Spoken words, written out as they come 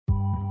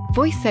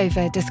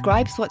VoiceOver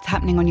describes what's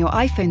happening on your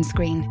iPhone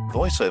screen,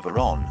 VoiceOver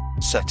on,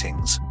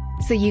 settings,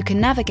 so you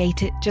can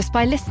navigate it just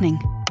by listening.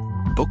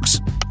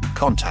 books,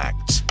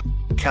 contacts,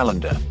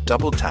 calendar,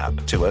 double tap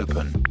to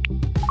open.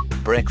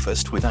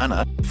 Breakfast with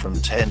Anna from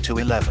 10 to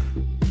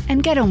 11.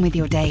 And get on with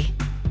your day.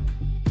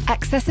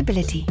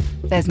 Accessibility.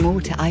 There's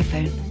more to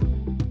iPhone.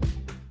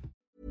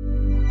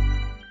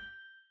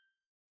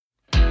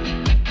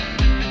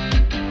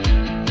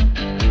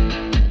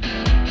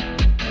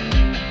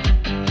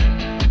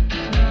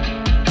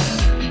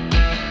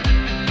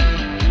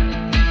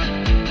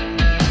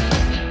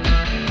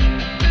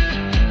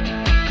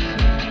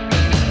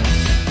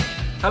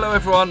 Hello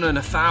everyone, and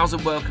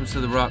 1,000 welcomes to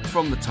The Ruck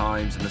from The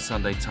Times and The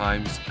Sunday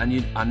Times.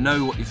 And I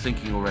know what you're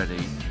thinking already.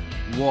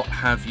 What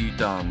have you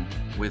done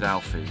with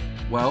Alfie?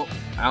 Well,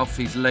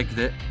 Alfie's legged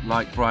it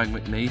like Brian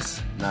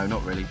McNeice. No,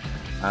 not really.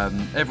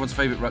 Everyone's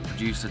favourite Ruck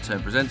producer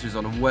turned presenter is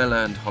on a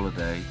well-earned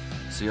holiday.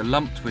 So you're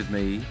lumped with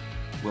me,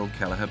 Will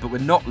Kelleher. But we're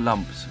not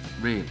lumped,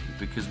 really,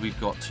 because we've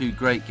got two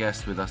great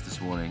guests with us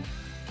this morning.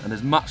 And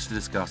there's much to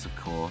discuss, of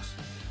course,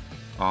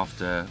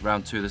 after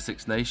round 2 of the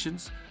Six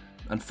Nations.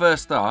 And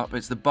first up,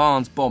 it's the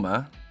Barnes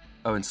bomber,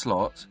 Owen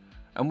Slot,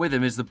 and with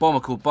him is the bomber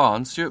called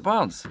Barnes, Stuart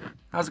Barnes.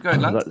 How's it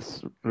going, lad?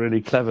 That's really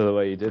clever the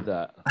way you did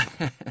that.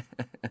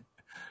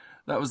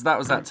 that was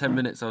that 10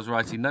 minutes I was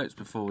writing notes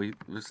before we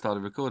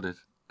started recording.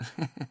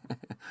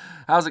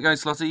 How's it going,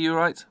 Slotty? You all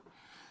right?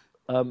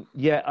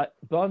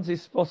 Barnes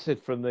is spotted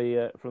from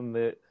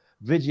the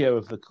video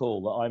of the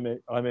call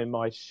that I'm in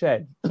my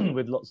shed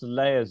with lots of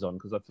layers on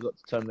because I forgot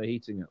to turn the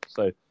heating up.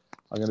 So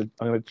I'm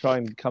gonna try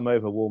and come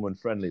over warm and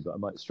friendly, but I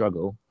might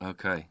struggle.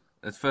 Okay,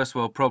 that's first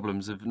world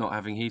problems of not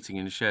having heating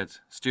in a shed.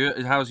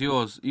 Stuart, how's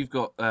yours? You've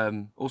got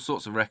all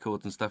sorts of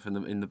records and stuff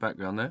in the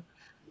background there.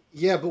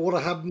 Yeah, but what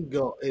I haven't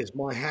got is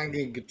my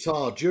hanging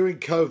guitar. During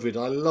COVID,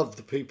 I loved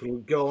the people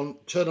who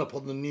turn up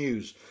on the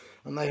news,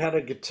 and they had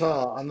a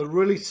guitar, and the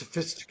really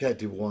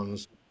sophisticated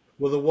ones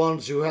were the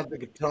ones who had the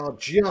guitar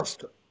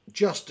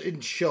just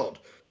in shot.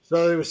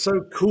 So they were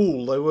so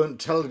cool, they weren't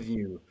telling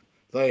you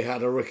they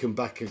had a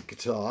Rickenbacker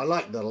guitar. I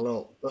like that a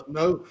lot. But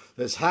no,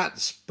 there's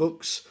hats,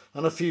 books,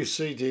 and a few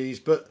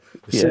CDs. But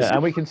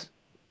and we can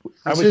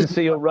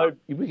see your road.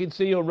 We can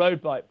see your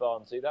road bike,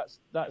 Barnsley.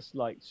 That's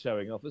like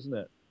showing off, isn't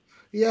it?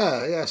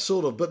 Yeah,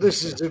 sort of. But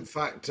this is in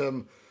fact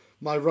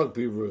my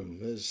rugby room.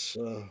 There's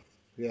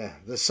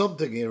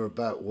something here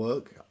about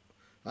work.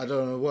 I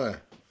don't know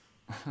where.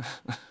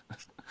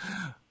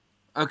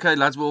 Okay,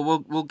 lads. Well,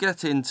 we'll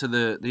get into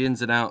the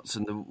ins and outs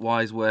and the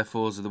whys,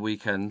 wherefores of the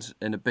weekend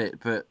in a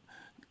bit, but.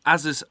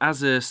 As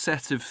a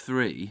set of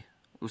three,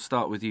 we'll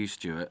start with you,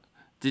 Stuart.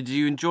 Did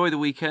you enjoy the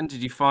weekend?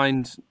 Did you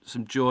find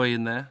some joy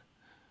in there?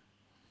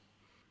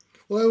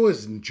 Well, I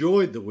always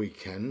enjoyed the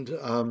weekend.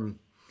 I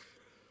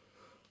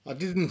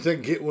didn't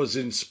think it was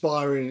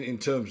inspiring in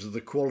terms of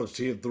the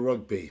quality of the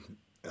rugby.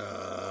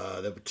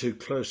 There were two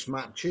close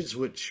matches,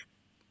 which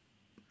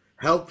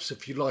helps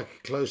if you like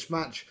a close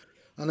match.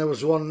 And there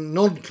was one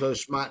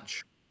non-close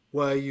match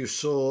where you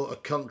saw a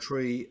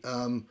country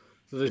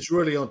that is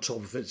really on top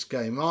of its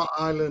game.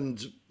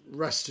 Ireland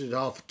rested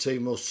half a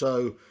team or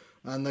so,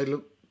 and they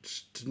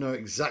looked to know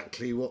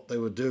exactly what they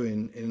were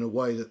doing in a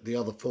way that the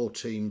other four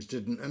teams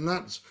didn't. And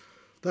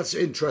that's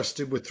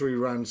interesting with 3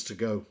 rounds to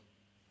go.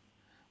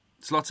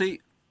 Slotty,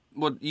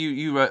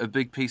 you wrote a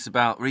big piece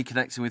about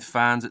reconnecting with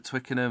fans at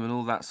Twickenham and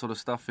all that sort of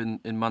stuff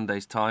in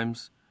Monday's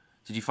Times.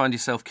 Did you find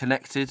yourself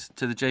connected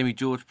to the Jamie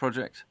George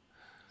project?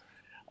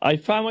 I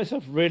found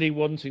myself really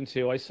wanting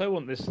to. I so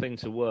want this thing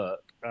to work.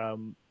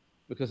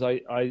 Because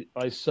I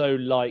so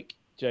like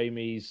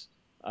Jamie's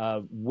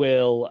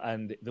will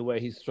and the way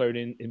he's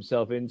thrown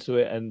himself into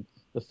it, and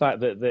the fact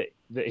that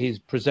he's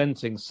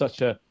presenting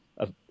such a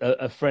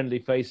friendly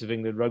face of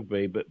England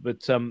rugby. But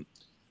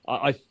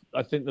I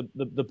think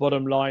the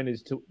bottom line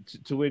is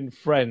to win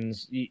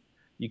friends.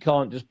 You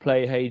can't just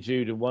play Hey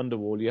Jude and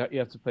Wonderwall. You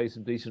have to play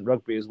some decent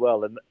rugby as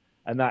well,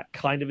 and that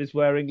kind of is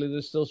where England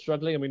is still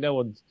struggling. I mean,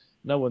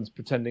 no one's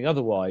pretending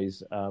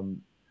otherwise.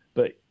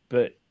 But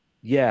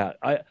yeah,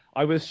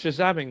 I was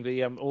shazamming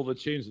the all the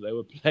tunes that they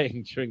were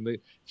playing during the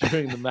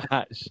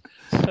match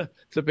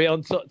to be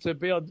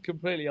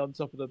completely on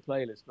top of the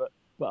playlist. But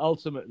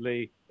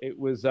ultimately it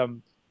was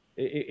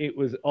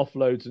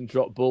offloads and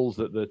drop balls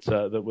that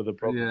were the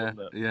problem. Yeah,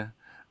 wasn't it? Yeah.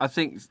 I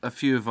think a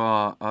few of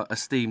our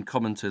esteemed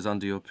commenters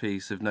under your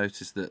piece have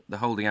noticed that the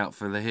holding out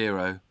for the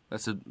hero,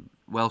 that's a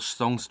Welsh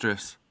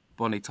songstress,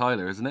 Bonnie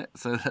Tyler, isn't it?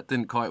 So that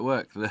didn't quite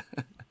work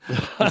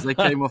as they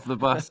came off the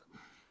bus.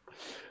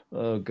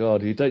 Oh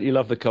God, you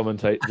love the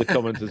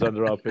commenters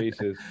under our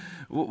pieces.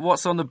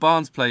 What's on the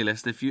Barnes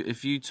playlist?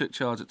 If you took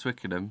charge at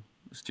Twickenham,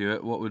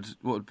 Stuart, what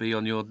would be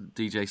on your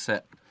DJ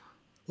set?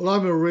 Well,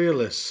 I'm a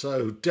realist,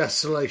 so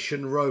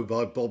Desolation Row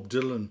by Bob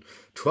Dylan,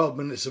 12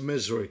 Minutes of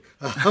Misery.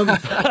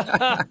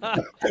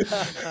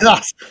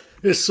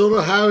 It's sort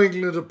of how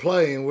England are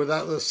playing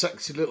without the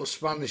sexy little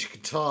Spanish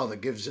guitar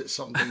that gives it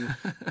something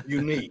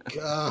unique.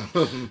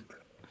 But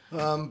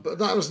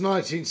that was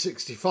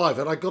 1965,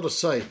 and I got to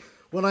say,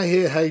 when I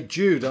hear Hey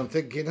Jude, I'm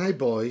thinking, hey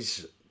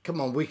boys, come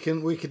on, we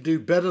can do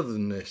better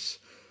than this.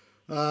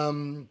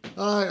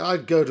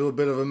 I'd go to a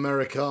bit of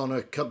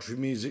Americana country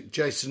music,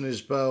 Jason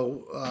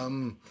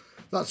Isbell.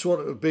 That's what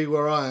it would be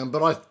where I am.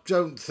 But I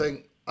don't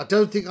think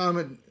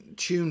I'm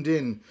tuned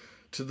in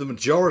to the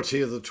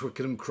majority of the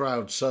Twickenham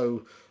crowd.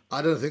 So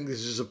I don't think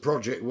this is a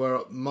project where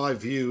my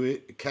view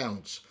it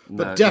counts.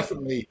 But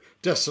definitely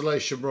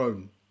Desolation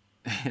Road.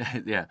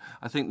 Yeah,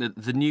 I think that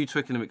the new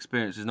Twickenham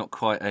experience is not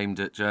quite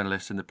aimed at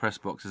journalists in the press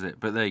box, is it?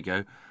 But there you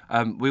go.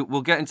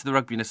 We'll get into the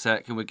rugby in a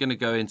sec, and we're going to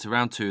go into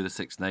round 2 of the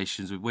Six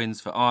Nations with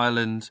wins for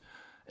Ireland,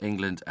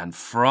 England and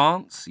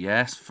France.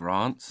 Yes,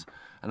 France.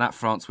 And that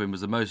France win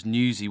was the most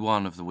newsy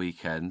one of the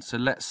weekend. So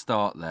let's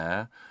start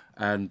there.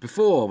 And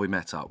before we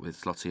met up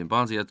with Slotty and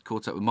Barnesy, I'd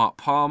caught up with Mark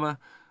Palmer,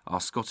 our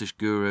Scottish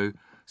guru.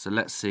 So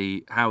let's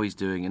see how he's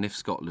doing and if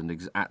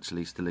Scotland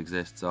actually still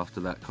exists after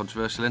that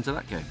controversial end to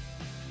that game.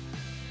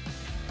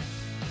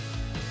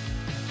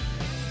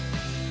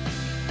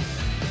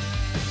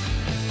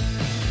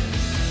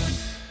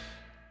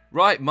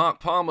 Right, Mark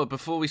Palmer,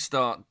 before we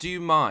start, do you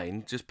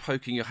mind just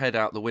poking your head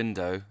out the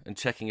window and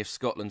checking if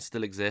Scotland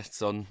still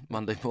exists on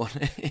Monday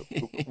morning?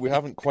 We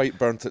haven't quite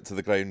burnt it to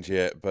the ground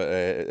yet, but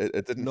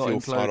it didn't Not feel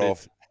imploded. far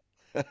off.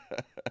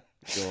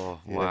 Oh,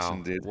 Yes, wow.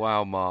 indeed.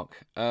 Wow,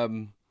 Mark.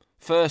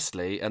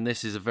 Firstly, and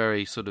this is a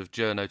very sort of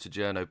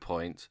journo-to-journo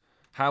point,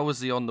 how was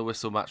the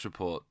on-the-whistle match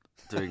report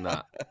doing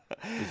that?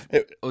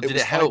 Or did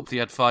it help that you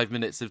had 5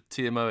 minutes of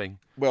TMOing?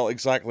 Well,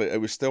 exactly. It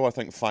was still, I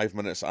think, 5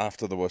 minutes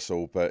after the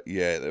whistle, but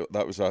yeah,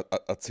 that was a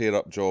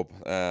tear-up job.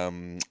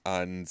 And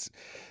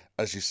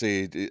as you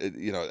say,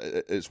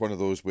 it's one of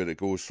those where it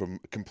goes from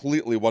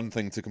completely one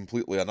thing to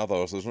completely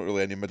another. So there's not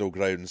really any middle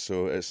ground.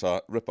 So it's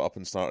a rip it up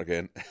and start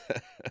again.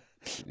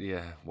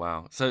 Yeah,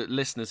 wow. So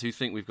listeners who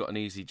think we've got an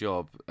easy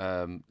job,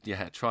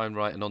 try and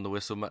write an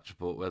on-the-whistle match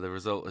report where the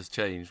result has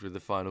changed with the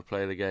final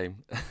play of the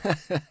game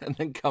and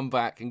then come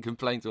back and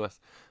complain to us.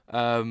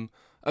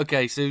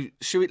 Okay, so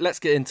let's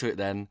get into it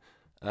then.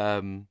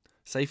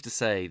 Safe to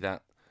say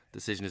that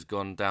decision has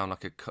gone down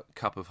like a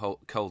cup of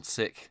cold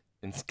sick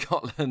in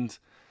Scotland.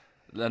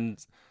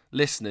 And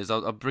listeners,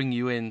 I'll bring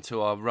you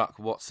into our Ruck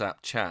WhatsApp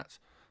chat.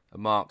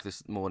 Mark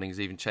this morning has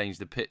even changed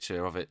the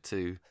picture of it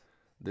to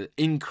the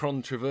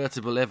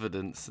incontrovertible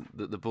evidence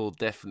that the ball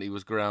definitely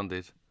was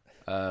grounded.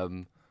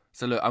 So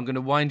look, I'm going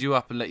to wind you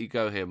up and let you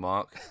go here,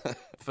 Mark.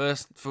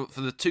 First, for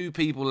the 2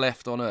 people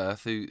left on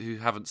Earth who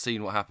haven't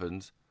seen what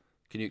happened,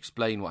 can you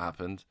explain what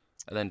happened?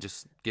 And then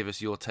just give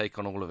us your take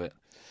on all of it.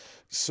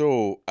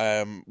 So,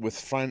 with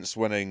France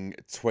winning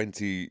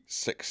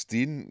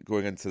 2016,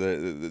 going into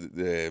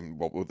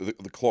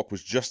the clock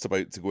was just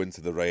about to go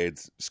into the red.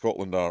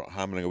 Scotland are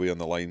hammering away on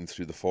the line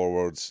through the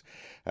forwards.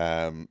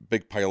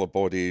 Big pile of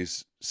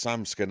bodies.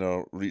 Sam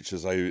Skinner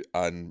reaches out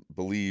and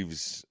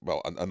believes,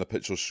 and the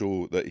pictures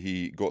show that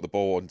he got the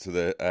ball onto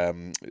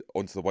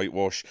the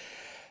whitewash.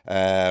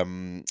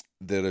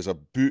 There is a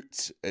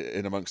boot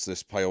in amongst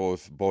this pile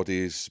of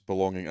bodies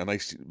belonging, a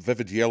nice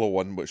vivid yellow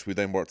one, which we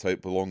then worked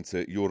out belonged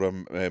to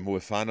Yoram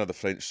Moefana, the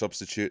French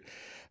substitute.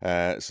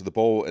 So the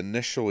ball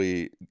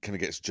initially kind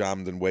of gets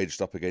jammed and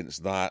wedged up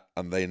against that,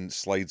 and then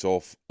slides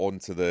off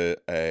onto the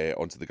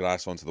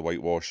grass, onto the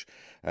whitewash.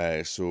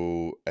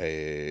 So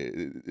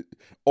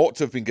ought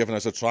to have been given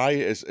as a try,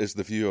 is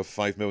the view of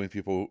 5 million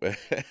people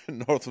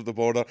north of the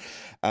border.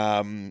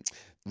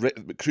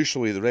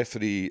 Crucially,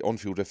 the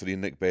on-field referee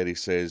Nick Berry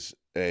says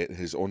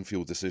his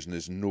on-field decision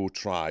is no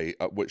try,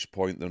 at which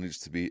point there needs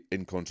to be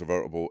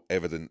incontrovertible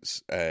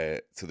evidence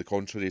to the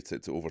contrary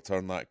to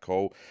overturn that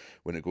call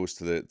when it goes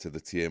to the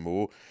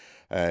TMO.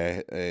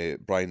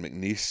 Brian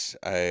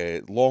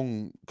McNeice,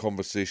 long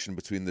conversation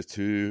between the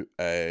two,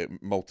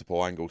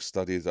 multiple angle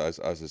studies as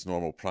is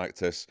normal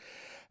practice.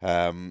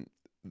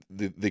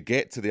 They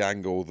get to the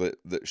angle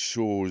that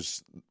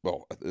shows,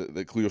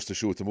 that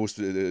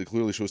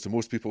clearly shows to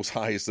most people's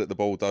eyes that the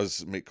ball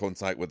does make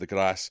contact with the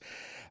grass,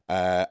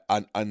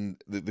 and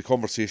the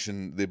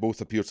conversation, they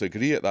both appear to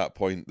agree at that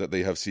point that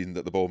they have seen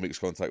that the ball makes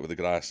contact with the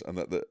grass, and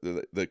that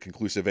the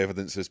conclusive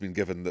evidence has been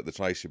given that the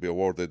try should be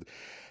awarded.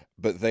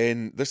 But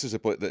then this is a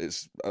bit that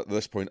is at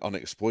this point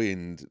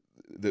unexplained.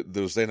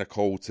 There's then a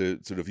call to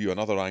review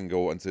another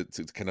angle and to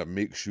kind of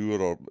make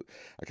sure, or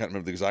I can't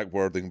remember the exact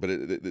wording, but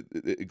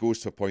it goes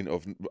to a point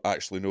of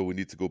actually no, we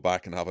need to go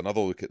back and have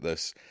another look at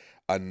this,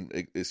 and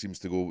it seems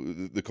to go.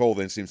 The call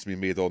then seems to be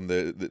made on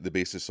the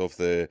basis of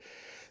the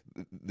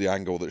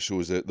angle that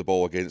shows the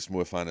ball against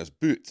Moefana's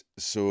boot.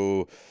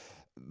 So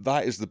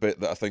that is the bit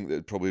that I think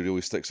that probably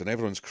really sticks in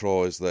everyone's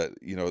craw, is that,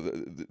 you know,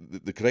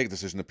 the correct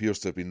decision appears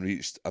to have been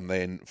reached, and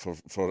then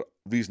for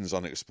reasons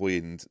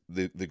unexplained,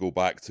 they go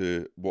back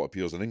to what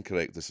appears an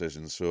incorrect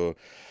decision. So,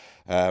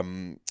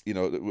 you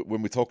know,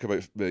 when we talk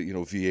about, you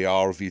know,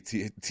 VAR,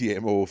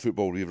 TMO,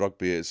 football v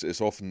rugby,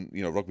 it's often,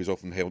 you know, rugby's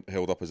often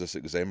held up as this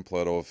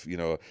exemplar of, you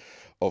know,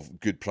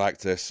 of good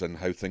practice and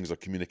how things are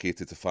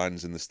communicated to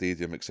fans in the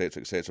stadium,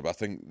 etc., etc. But I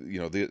think, you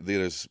know,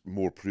 there is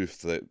more proof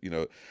that, you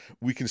know,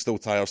 we can still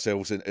tie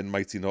ourselves in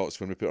mighty knots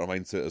when we put our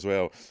mind to it as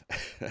well.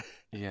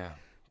 Yeah.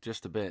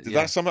 Just a bit. Did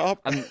that sum it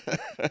up? And,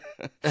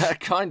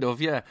 kind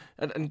of, yeah.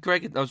 And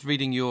Greg, I was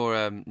reading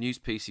your news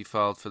piece you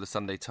filed for the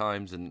Sunday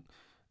Times, and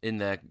in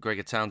there,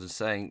 Gregor Townsend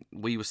saying,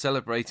 we were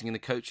celebrating in the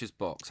coach's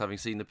box, having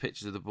seen the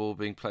pictures of the ball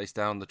being placed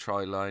down the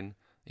try line.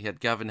 He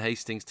had Gavin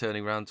Hastings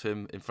turning around to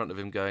him in front of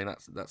him going,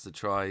 that's a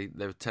try.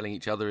 They were telling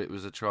each other it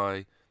was a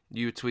try.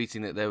 You were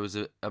tweeting that there was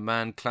a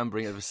man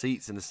clambering over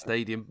seats in the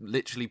stadium,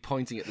 literally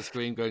pointing at the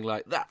screen, going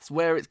like, "That's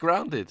where it's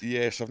grounded."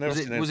 Yes, I've never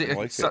seen anything like it.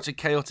 Was it such a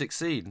chaotic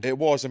scene? It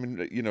was. I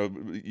mean,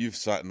 you've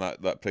sat in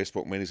that press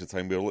box many a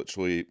time. We're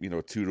literally,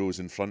 2 rows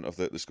in front of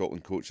the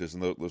Scotland coaches,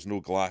 and there's no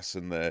glass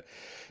in the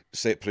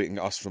separating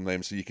us from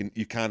them, so you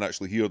can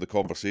actually hear the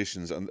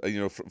conversations. And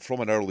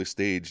from an early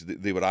stage,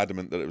 they were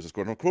adamant that it was a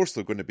score. And of course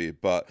they're going to be,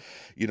 but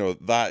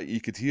that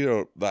you could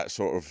hear that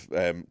sort of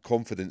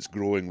confidence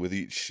growing with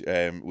each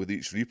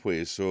replay.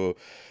 So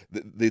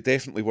they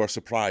definitely were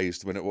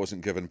surprised when it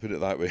wasn't given, put it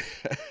that way.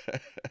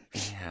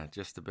 Yeah,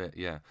 just a bit,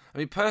 yeah. I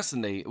mean,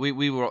 personally,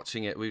 we were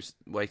watching it, we were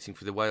waiting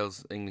for the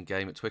Wales-England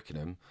game at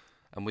Twickenham,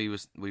 and we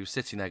were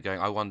sitting there going,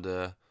 I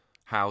wonder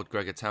how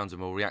Gregor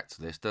Townsend will react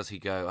to this. Does he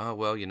go, oh,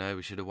 well,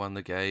 we should have won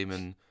the game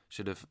and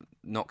should have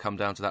not come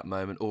down to that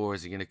moment, or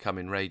is he going to come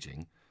in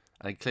raging?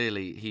 And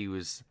clearly he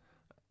was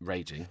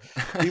raging.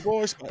 He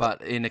was,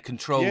 but in a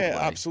controlled way. Yeah,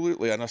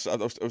 absolutely. And I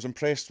was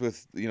impressed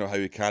with how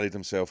he carried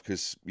himself,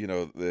 because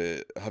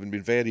having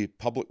been very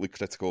publicly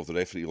critical of the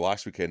referee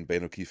last weekend,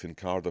 Ben O'Keefe in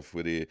Cardiff,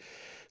 where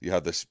he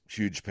had this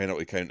huge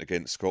penalty count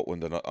against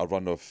Scotland and a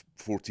run of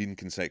 14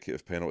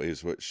 consecutive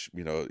penalties, which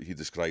he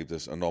described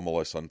as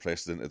anomalous,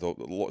 unprecedented,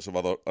 lots of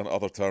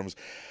other terms.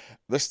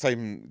 This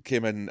time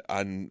came in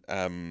and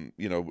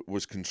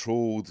was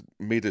controlled,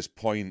 made his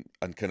point,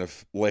 and kind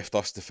of left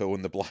us to fill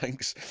in the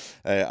blanks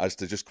as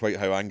to just quite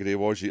how angry he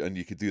was, and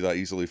you could do that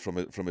easily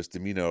from his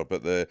demeanour.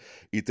 But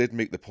he did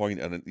make the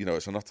point, and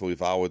it's an utterly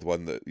valid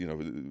one that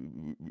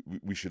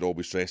we should all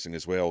be stressing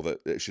as well, that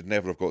it should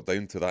never have got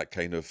down to that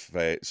kind of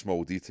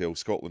small detail.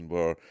 Scotland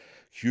were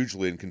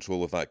hugely in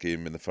control of that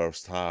game in the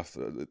first half,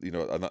 and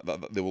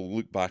that they will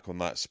look back on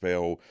that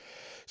spell,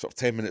 sort of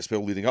 10-minute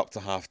spell leading up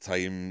to half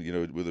time,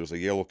 where there's a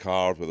yellow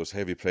card, where there's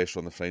heavy pressure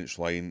on the French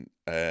line,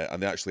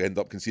 and they actually end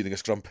up conceding a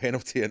scrum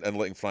penalty and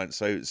letting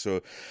France out.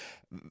 So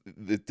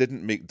they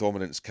didn't make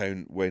dominance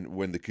count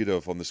when they could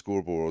have on the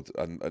scoreboard,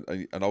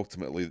 and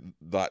ultimately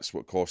that's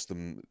what cost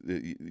them.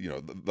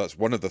 That's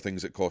one of the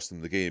things that cost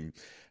them the game.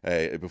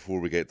 Before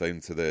we get down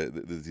to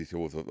the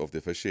detail of the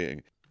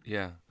officiating.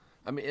 Yeah,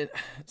 I mean,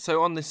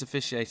 so on this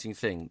officiating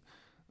thing,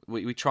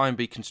 we try and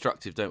be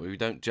constructive, don't we? We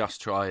don't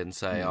just try and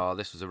say, "Oh,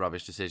 this was a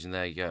rubbish decision."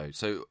 There you go.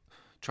 So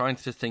trying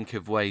to think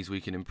of ways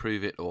we can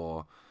improve it,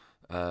 or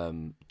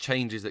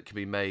changes that can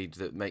be made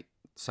that make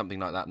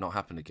something like that not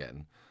happen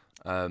again.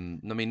 I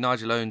mean,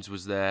 Nigel Owens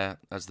was there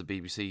as the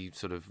BBC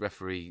sort of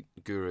referee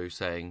guru,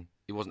 saying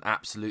he wasn't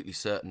absolutely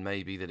certain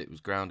maybe that it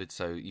was grounded,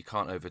 so you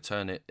can't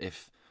overturn it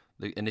if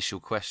the initial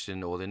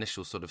question or the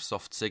initial sort of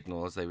soft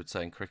signal, as they would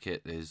say in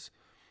cricket, is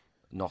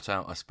not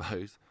out, I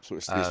suppose. So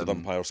it stays with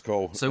umpire's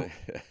call. So,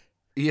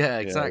 yeah,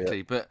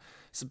 exactly. Yeah.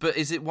 But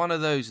is it one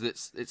of those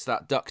it's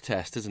that duck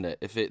test, isn't it?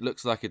 If it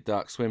looks like a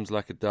duck, swims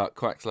like a duck,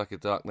 quacks like a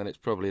duck, then it's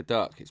probably a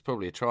duck. It's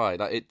probably a try.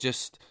 Like it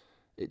just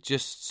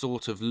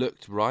sort of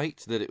looked right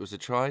that it was a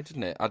try,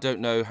 didn't it? I don't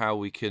know how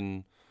we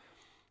can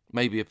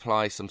maybe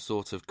apply some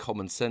sort of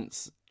common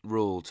sense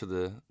rule to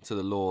the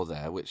law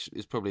there, which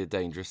is probably a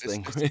dangerous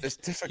thing. It's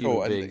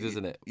difficult, beings,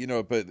 isn't it?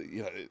 But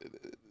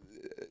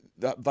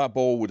that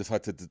ball would have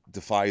had to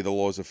defy the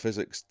laws of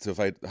physics to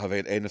have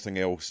had anything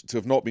else, to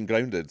have not been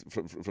grounded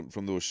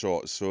from those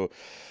shots. So,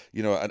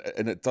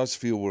 and it does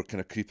feel we're kind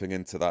of creeping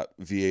into that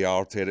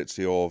VAR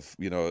territory of,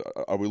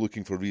 are we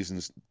looking for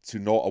reasons to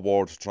not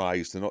award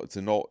tries, to not,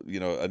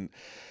 and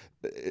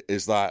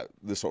is that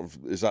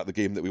the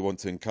game that we want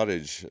to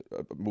encourage?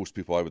 Most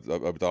people, I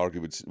would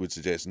argue, would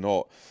suggest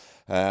not.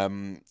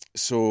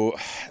 So,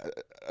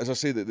 as I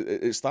say,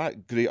 it's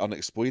that great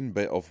unexplained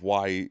bit of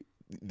why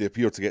they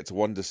appear to get to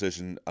one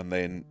decision and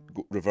then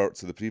revert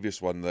to the previous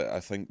one that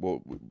I think,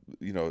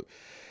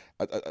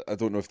 I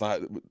don't know if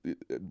that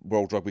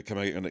World Rugby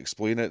coming out and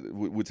explain it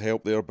would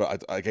help there,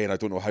 but I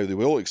don't know how they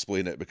will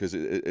explain it, because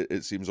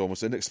it seems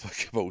almost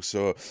inexplicable.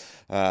 So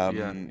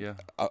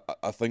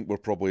I think we're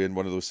probably in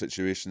one of those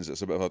situations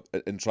that's a bit of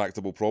an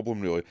intractable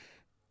problem, really.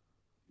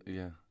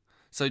 Yeah.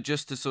 So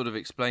just to sort of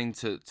explain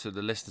to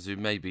the listeners who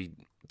maybe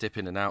dip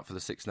in and out for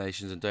the Six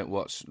Nations and don't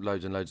watch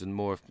loads and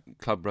more of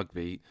club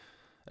rugby,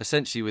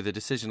 essentially with a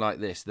decision like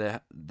this,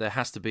 there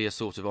has to be a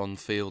sort of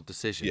on-field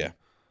decision. Yeah.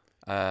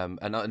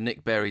 And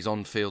Nick Berry's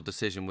on-field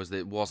decision was that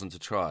it wasn't a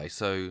try.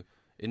 So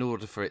in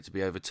order for it to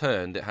be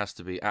overturned, it has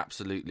to be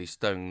absolutely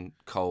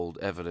stone-cold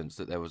evidence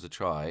that there was a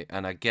try.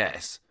 And I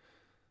guess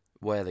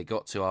where they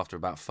got to after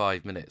about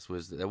 5 minutes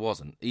was that there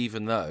wasn't,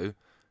 even though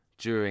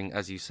during,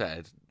 as you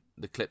said,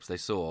 the clips they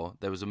saw,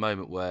 there was a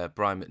moment where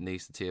Brian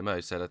McNeice, the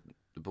TMO, said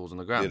the ball's on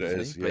the ground,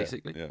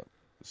 basically. Yeah.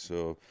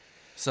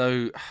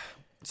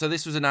 So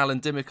this was an Alan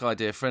Dimmock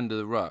idea, friend of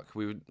the Ruck.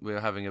 We were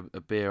having a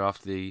beer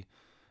after the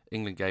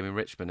England game in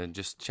Richmond and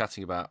just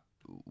chatting about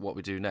what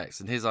we do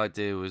next. And his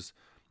idea was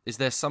is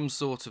there some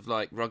sort of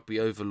like rugby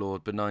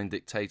overlord, benign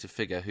dictator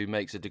figure who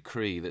makes a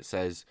decree that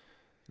says,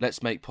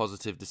 let's make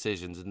positive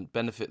decisions, and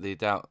benefit of the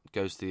doubt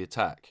goes to the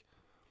attack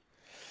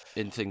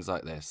in things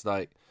like this?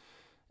 Like,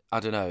 I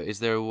don't know, is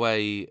there a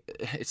way,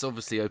 it's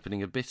obviously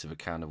opening a bit of a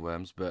can of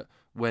worms, but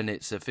when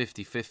it's a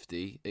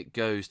 50-50, it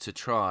goes to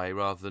try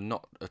rather than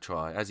not a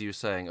try. As you were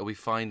saying, are we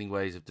finding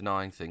ways of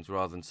denying things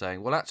rather than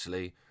saying, well,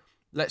 actually,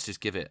 let's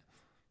just give it?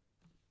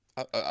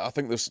 I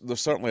think there's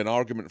certainly an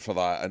argument for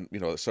that, and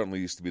it certainly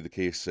used to be the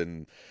case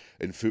in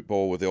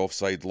football with the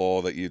offside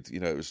law that it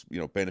was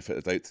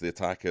benefited out to the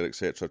attacker,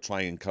 etc.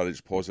 Try and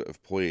encourage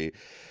positive play.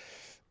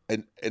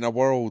 In a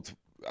world,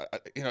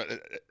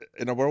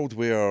 in a world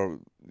where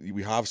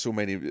we have so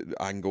many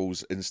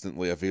angles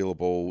instantly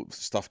available,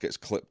 stuff gets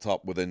clipped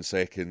up within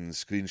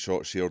seconds,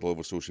 screenshots shared all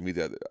over social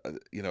media.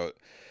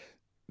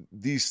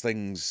 These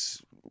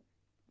things.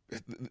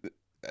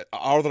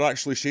 Are there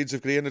actually shades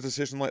of grey in a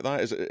decision like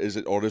that? Is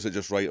it, or is it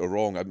just right or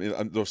wrong? I mean,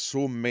 there's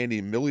so many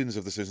millions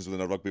of decisions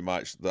within a rugby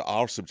match that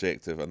are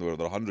subjective, and there are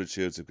 100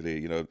 shades of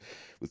grey.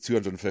 With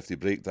 250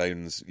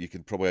 breakdowns, you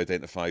can probably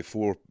identify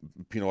 4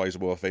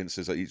 penalisable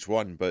offences at each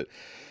one. But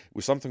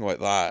with something like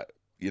that,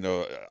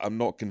 I'm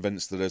not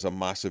convinced there is a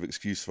massive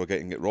excuse for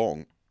getting it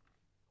wrong.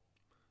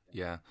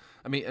 Yeah,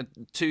 I mean,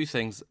 2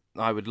 things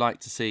I would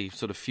like to see,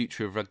 sort of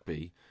future of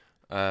rugby.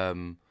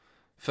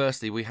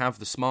 Firstly, we have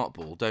the smart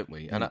ball, don't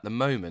we? And at the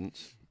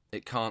moment,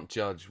 it can't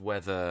judge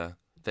whether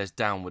there's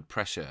downward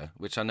pressure,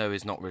 which I know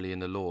is not really in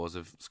the laws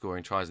of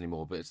scoring tries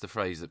anymore, but it's the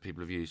phrase that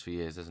people have used for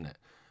years, isn't it?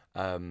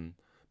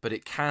 But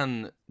it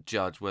can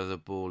judge whether the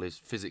ball is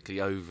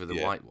physically over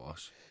the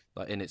whitewash,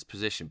 like in its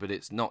position, but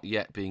it's not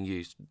yet being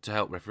used to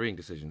help refereeing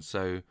decisions.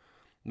 So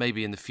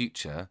maybe in the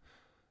future,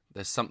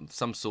 there's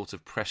some sort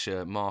of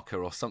pressure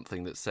marker or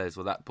something that says,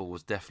 well, that ball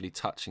was definitely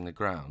touching the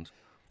ground.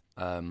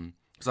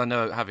 Because I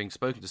know, having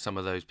spoken to some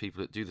of those people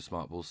that do the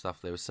smart ball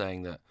stuff, they were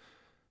saying that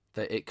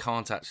it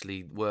can't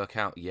actually work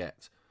out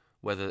yet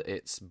whether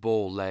it's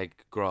ball, leg,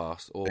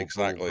 grass, or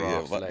exactly.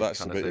 Ball, grass, yeah, leg that's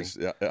the bit.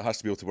 It has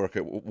to be able to work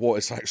out what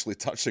it's actually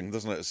touching,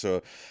 doesn't it?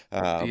 So,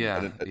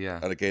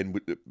 and again,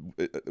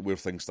 where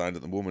things stand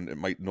at the moment, it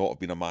might not have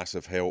been a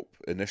massive help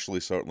initially.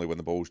 Certainly, when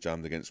the ball's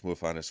jammed against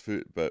Moefana's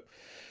foot, but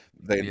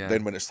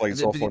then when it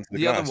slides off onto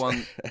the grass. Other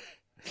one,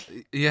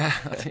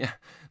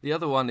 the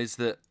other one is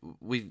that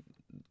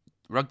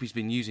rugby's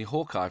been using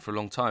Hawkeye for a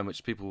long time,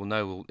 which people will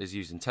know is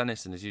used in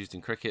tennis and is used in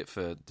cricket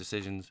for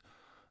decisions.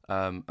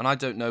 And I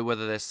don't know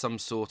whether there's some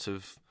sort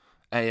of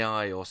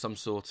AI or some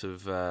sort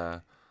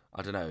of,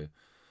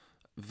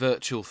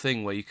 virtual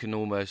thing where you can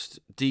almost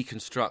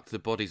deconstruct the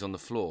bodies on the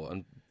floor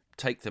and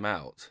take them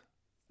out.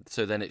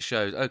 So then it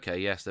shows, okay,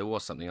 yes, there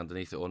was something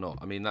underneath it or not.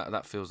 I mean,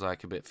 that feels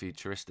like a bit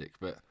futuristic,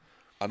 but...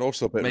 And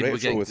also a bit maybe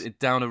retro we're getting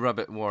down a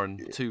rabbit warren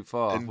too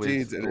far.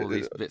 Indeed, with all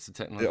these bits of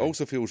technology. It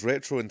also feels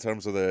retro in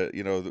terms of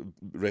the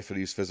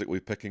referees physically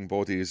picking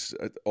bodies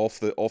off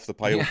the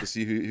pile to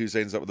see who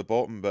ends up at the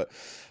bottom. But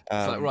it's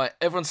like, right,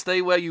 everyone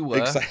stay where you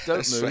were,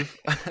 don't move.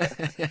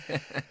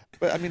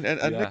 But I mean,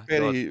 and Nick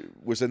Berry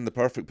was in the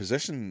perfect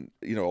position,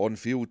 on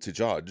field to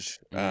judge.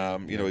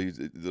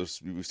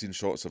 We've seen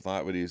shots of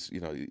that where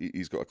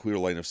he's got a clear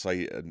line of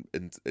sight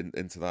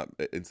into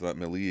that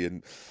melee.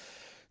 And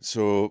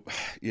so,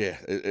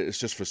 it's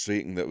just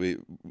frustrating that we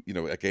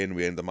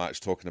end the match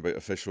talking about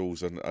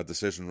officials and a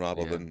decision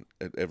rather than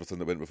everything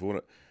that went before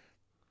it.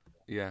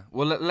 Yeah.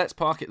 Well, let's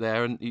park it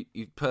there, and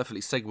you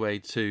perfectly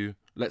segued to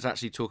let's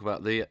actually talk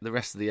about the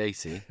rest of the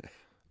 80.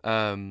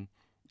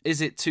 Is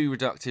it too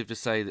reductive to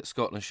say that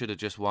Scotland should have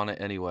just won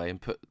it anyway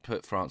and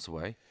put France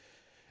away?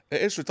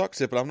 It is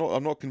reductive, but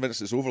I'm not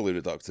convinced it's overly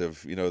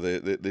reductive.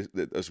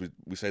 As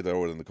we said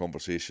earlier in the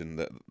conversation,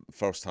 that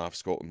first half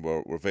Scotland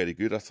were very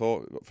good, I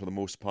thought, for the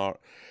most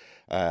part.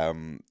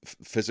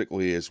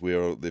 Physically is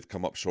where they've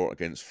come up short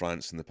against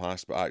France in the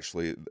past, but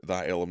actually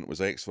that element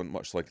was excellent,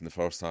 much like in the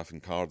first half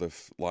in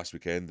Cardiff last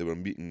weekend. They were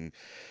meeting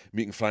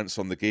France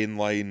on the gain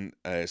line,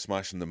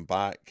 smashing them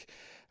back.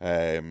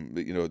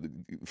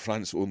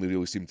 France only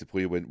really seemed to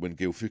play when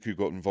Gael Fuku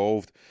got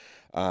involved.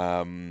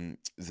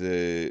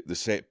 The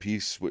set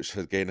piece, which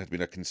again had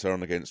been a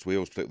concern against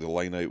Wales, particularly the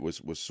line out,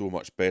 was so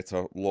much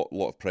better. Lot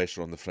of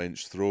pressure on the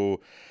French throw.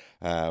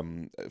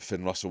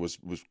 Finn Russell was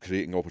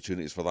creating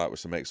opportunities for that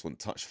with some excellent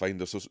touch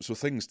finders. So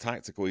things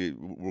tactically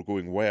were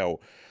going well.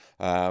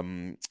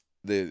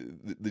 They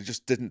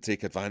just didn't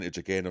take advantage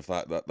again of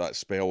that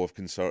spell of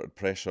concerted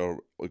pressure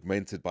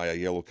augmented by a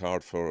yellow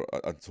card for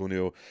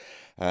Antonio.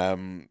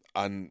 And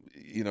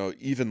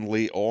even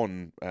late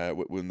on,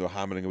 when they were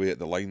hammering away at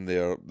the line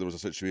there was a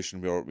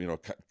situation where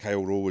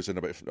Kyle Rowe was in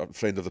about, a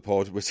friend of the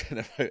pod, was in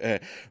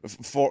about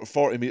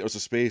 40 metres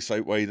of space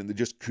out wide, and they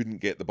just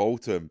couldn't get the ball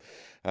to him.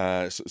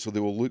 So they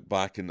will look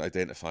back and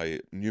identify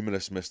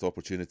numerous missed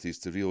opportunities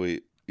to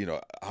really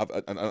have,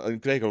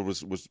 and Gregor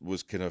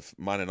was kind of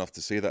man enough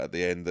to say that at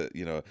the end, that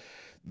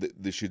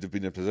they should have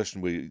been in a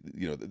position where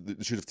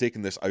they should have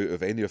taken this out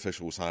of any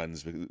official's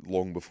hands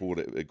long before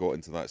it got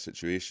into that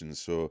situation.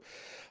 So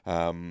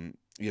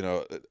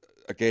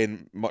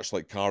again, much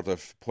like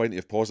Cardiff, plenty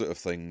of positive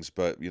things,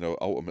 but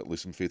ultimately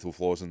some fatal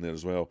flaws in there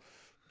as well.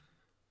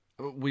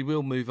 We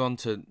will move on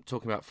to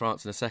talking about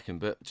France in a second,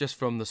 but just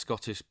from the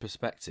Scottish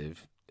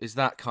perspective, is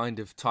that kind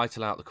of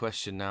title out the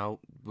question now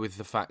with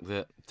the fact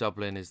that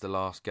Dublin is the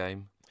last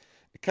game?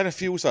 It kind of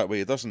feels that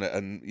way, doesn't it?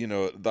 And,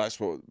 that's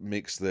what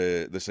makes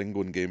this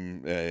England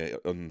game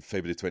on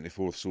February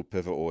 24th so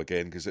pivotal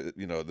again, because,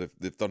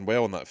 they've done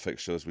well on that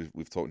fixture, as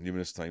we've talked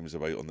numerous times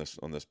about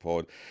on this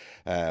pod.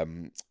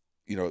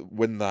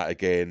 Win that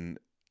again.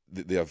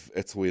 They have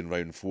Italy in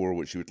round 4,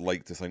 which you would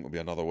like to think will be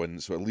another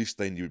win. So at least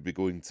then you would be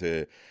going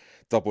to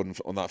Dublin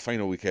on that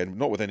final weekend,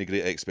 not with any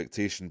great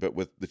expectation, but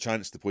with the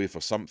chance to play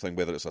for something,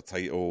 whether it's a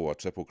title or a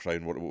Triple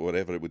Crown,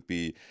 whatever it would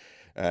be.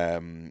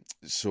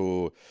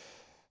 So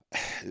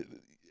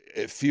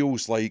it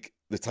feels like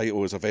the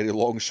title is a very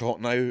long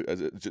shot now,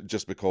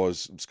 just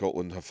because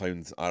Scotland have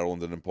found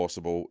Ireland an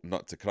impossible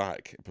nut to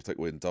crack,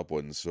 particularly in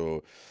Dublin.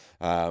 So,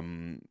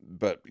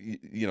 but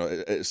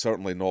it's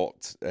certainly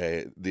not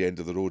the end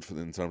of the road for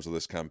them in terms of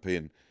this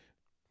campaign.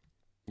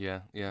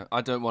 Yeah.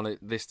 I don't want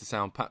this to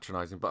sound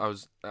patronising,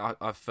 but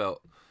I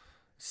felt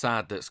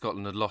sad that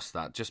Scotland had lost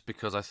that, just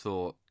because I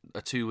thought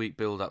a 2-week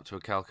build-up to a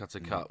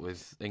Calcutta Cup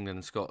with England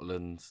and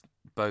Scotland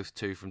both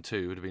 2 from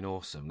 2 would have been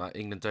awesome. Like,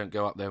 England don't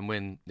go up there and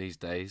win these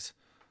days,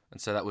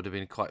 and so that would have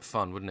been quite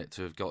fun, wouldn't it,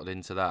 to have got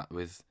into that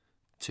with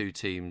 2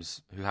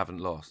 teams who haven't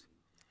lost.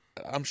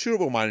 I'm sure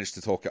we'll manage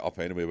to talk it up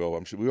anyway, Will.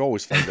 I'm sure we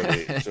always find a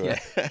way. So.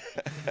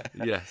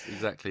 Yes,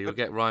 exactly. We'll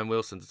get Ryan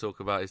Wilson to talk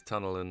about his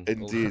tunnel and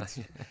indeed. all that.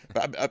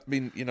 But I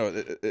mean,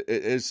 it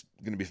is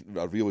going to be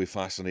a really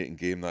fascinating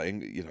game.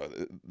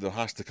 That there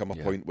has to come a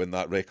point when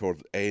that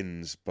record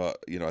ends. But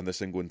and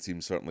this England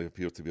team certainly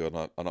appear to be on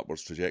an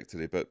upwards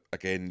trajectory. But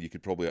again, you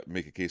could probably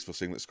make a case for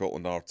saying that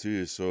Scotland are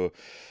too. So,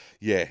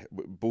 yeah,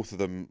 both of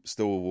them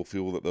still will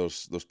feel that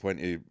there's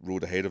plenty of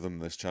road ahead of them in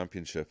this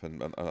championship,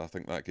 and I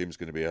think that game's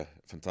going to be a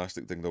fantastic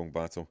ding-dong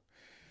battle.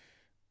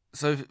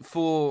 So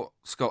for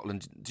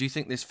Scotland, do you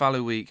think this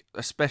fallow week,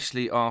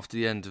 especially after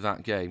the end of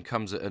that game,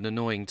 comes at an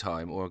annoying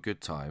time or a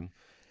good time?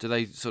 Do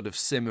they sort of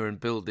simmer and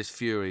build this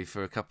fury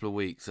for a couple of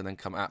weeks and then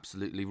come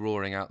absolutely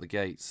roaring out the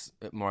gates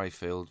at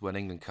Murrayfield when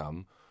England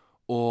come?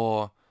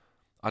 Or,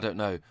 I don't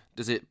know,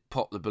 does it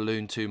pop the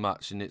balloon too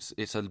much and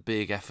it's a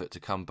big effort to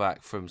come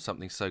back from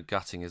something so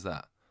gutting as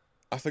that?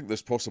 I think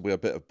there's possibly a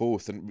bit of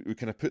both, and we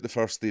kind of put the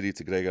first theory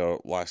to Gregor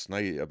last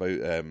night about,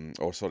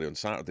 on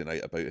Saturday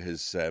night, about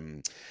his,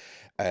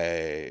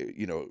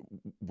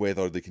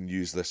 whether they can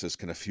use this as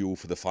kind of fuel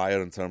for the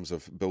fire in terms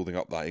of building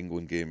up that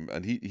England game,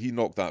 and he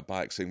knocked that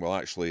back, saying, well,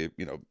 actually,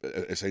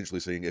 essentially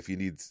saying if you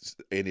need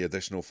any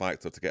additional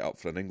factor to get up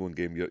for an England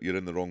game, you're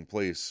in the wrong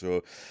place.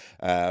 So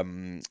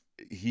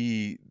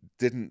he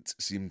didn't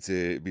seem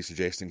to be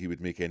suggesting he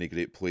would make any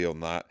great play on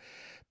that.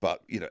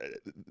 But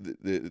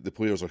the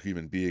players are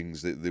human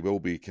beings. They will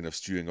be kind of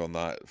stewing on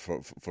that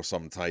for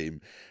some time,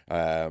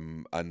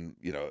 and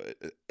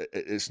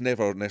it's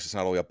never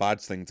necessarily a bad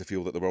thing to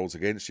feel that the world's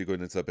against you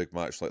going into a big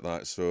match like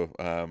that. So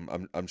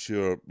I'm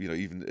sure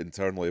even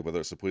internally, whether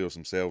it's the players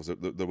themselves,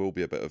 there will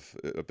be a bit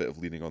of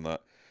leaning on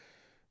that.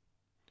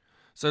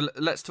 So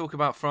let's talk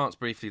about France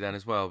briefly then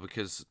as well,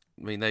 because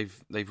I mean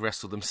they've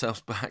wrestled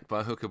themselves back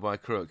by hook or by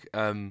crook.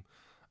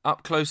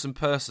 Up close and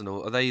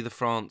personal, are they the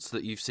France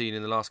that you've seen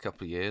in the last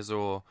couple of years,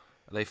 or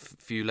are they a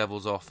few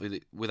levels off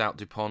without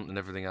Dupont and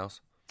everything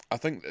else? I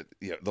think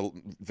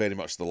very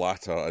much the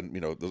latter, and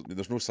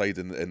there's no side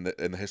in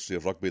the history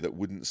of rugby that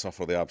wouldn't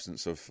suffer the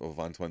absence of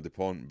Antoine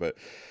Dupont. But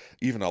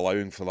even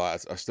allowing for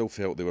that, I still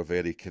felt they were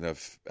very kind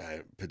of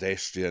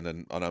pedestrian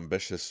and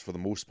unambitious for the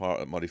most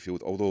part at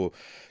Murrayfield. Although,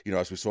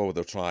 as we saw with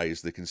their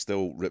tries, they can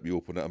still rip you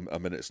open at a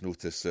minute's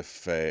notice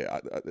if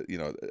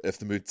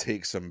the mood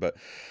takes them. But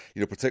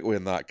particularly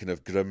in that kind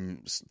of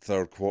grim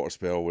third quarter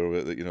spell where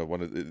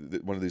one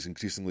of these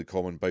increasingly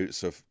common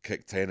bouts of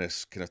kick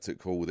tennis kind of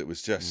took hold, it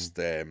was just.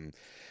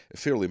 A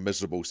fairly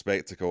miserable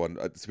spectacle, and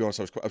to be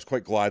honest, I was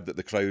quite glad that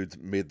the crowd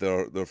made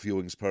their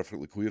feelings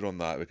perfectly clear on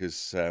that,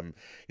 because when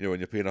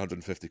you're paying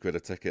 150 quid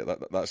a ticket,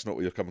 that's not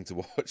what you're coming to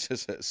watch,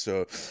 is it?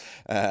 So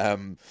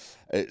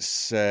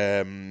it's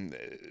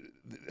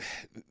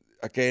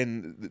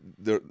again,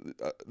 they're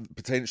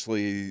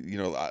potentially,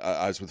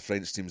 as with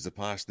French teams in the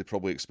past, they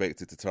probably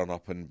expected to turn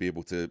up and be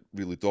able to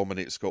really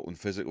dominate Scotland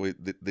physically.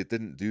 They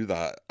didn't do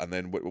that, and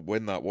then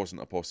when that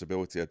wasn't a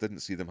possibility, I didn't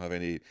see them have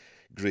any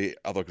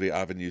other great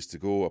avenues to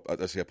go.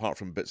 I say, apart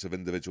from bits of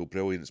individual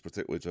brilliance,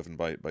 particularly driven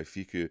by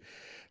Fickou,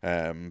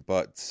 and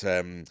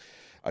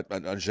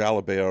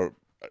Jalabert.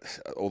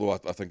 Although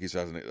I think he's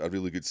had a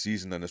really good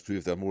season and has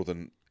proved a more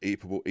than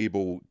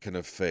able kind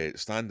of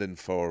stand-in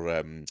for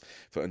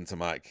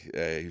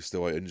Ntamak, who's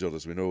still out injured,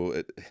 as we know,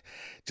 it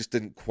just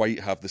didn't quite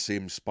have the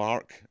same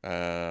spark.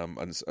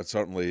 And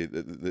certainly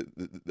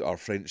our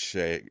French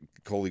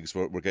colleagues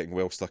were getting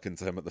well stuck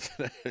into him at the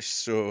finish.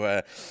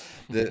 So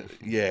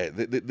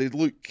they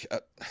look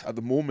at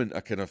the moment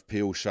a kind of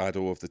pale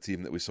shadow of the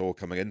team that we saw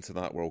coming into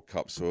that World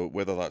Cup. So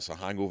whether that's a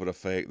hangover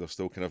effect, they're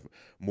still kind of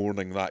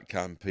mourning that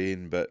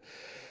campaign, but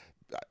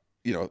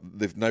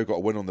they've now got a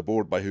win on the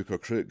board by hook or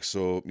crook,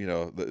 so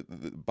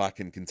the back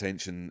in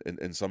contention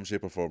in some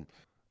shape or form.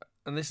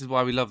 And this is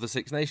why we love the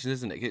Six Nations,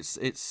 isn't it?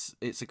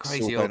 It's a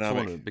crazy old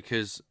tournament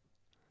because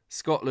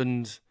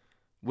Scotland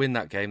win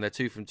that game. They're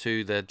 2 from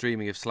 2. They're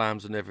dreaming of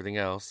slams and everything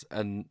else.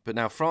 But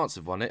now France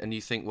have won it, and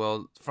you think,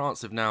 well,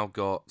 France have now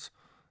got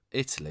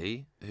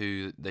Italy,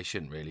 who they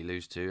shouldn't really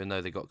lose to, and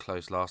though they got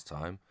close last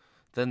time.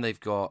 Then they've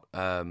got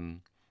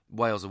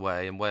Wales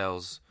away, and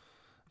Wales,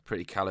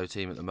 pretty callow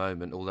team at the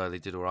moment, although they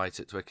did all right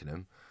at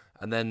Twickenham.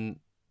 And then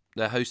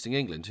they're hosting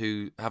England,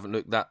 who haven't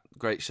looked that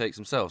great shakes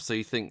themselves. So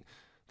you think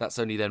that's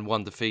only then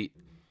 1 defeat,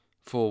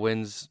 4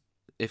 wins.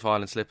 If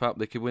Ireland slip up,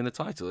 they could win the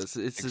title. It's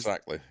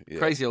exactly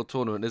crazy old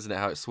tournament, isn't it?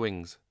 How it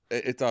swings.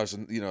 It does,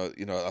 and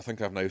I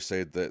think I've now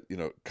said that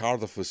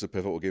Cardiff was the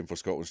pivotal game for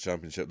Scotland's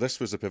championship. This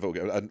was the pivotal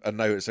game, and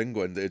now it's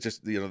England. It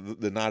just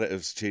the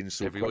narratives change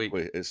so every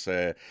quickly. Week. It's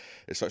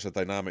such a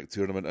dynamic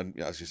tournament, and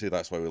as you say,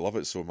 that's why we love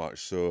it so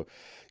much. So,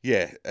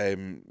 yeah,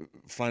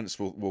 France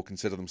will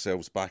consider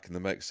themselves back in the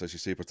mix, as you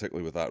say,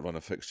 particularly with that run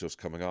of fixtures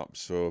coming up.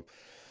 So.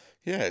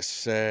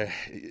 Yes,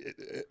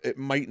 it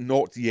might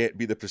not yet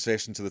be the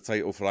procession to the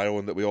title for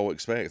Ireland that we all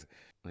expect.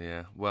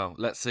 Yeah, well,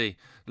 let's see.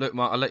 Look,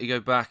 Mark, I'll let you go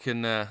back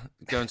and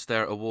go and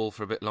stare at a wall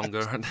for a bit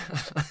longer and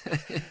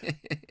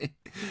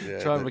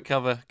try and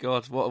recover.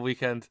 God, what a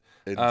weekend.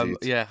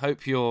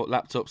 Hope your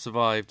laptop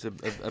survived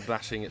a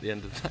bashing at the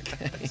end of that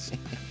game.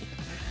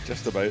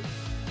 Just about.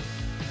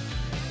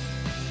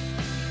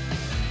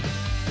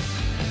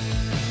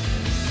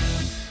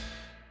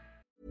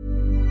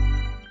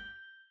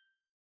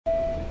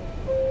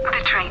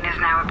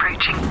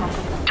 Approaching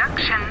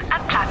junction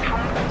at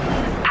platform.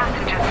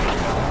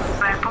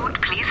 Passengers,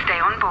 airport, please stay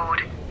on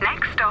board.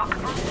 Next stop,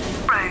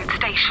 road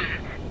station.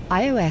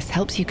 iOS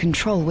helps you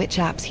control which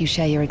apps you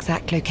share your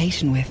exact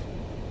location with.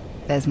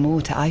 There's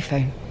more to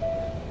iPhone.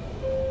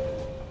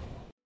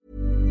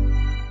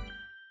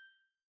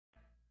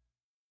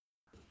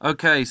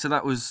 Okay, so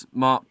that was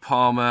Mark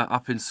Palmer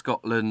up in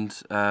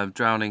Scotland,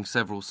 drowning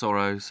several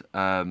sorrows.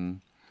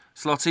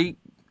 Slotty,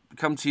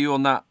 come to you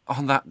on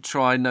that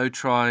try, no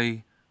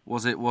try.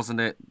 Was it,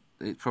 wasn't it?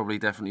 It probably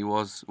definitely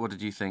was. What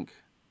did you think?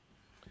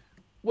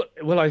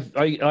 Well, I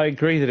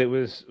agree that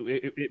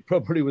it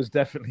probably was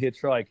definitely a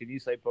try. Can you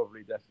say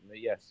probably definitely?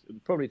 Yes,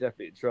 probably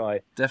definitely a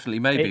try. Definitely,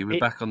 maybe we're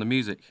back on the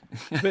music.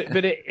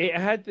 but it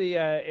had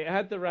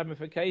the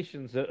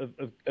ramifications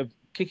of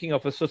kicking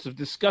off a sort of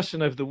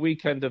discussion over the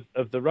weekend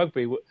of the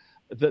rugby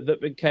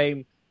that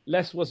became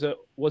less was it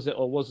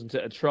or wasn't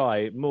it a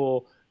try,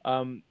 more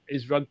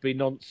is rugby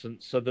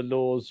nonsense, so the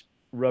law's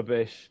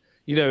rubbish.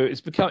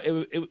 It's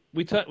become.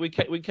 We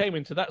came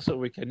into that sort of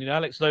weekend.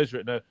 Alex Lowe's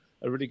written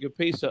a really good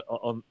piece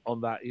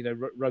on that.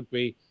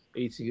 Rugby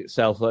eating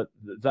itself,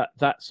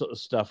 that sort of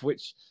stuff,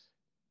 which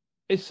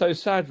is so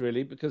sad,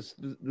 really, because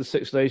the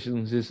Six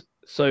Nations is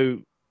so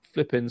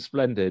flipping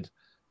splendid.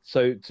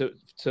 So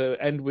to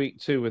end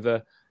week 2 with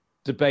a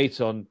debate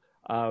on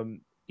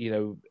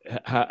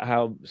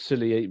how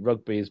silly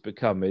rugby has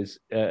become is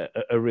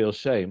a real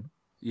shame.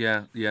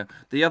 Yeah.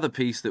 The other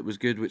piece that was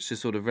good, which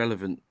is sort of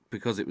relevant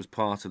because it was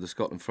part of the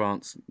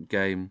Scotland-France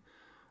game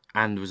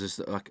and was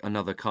just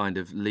another kind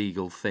of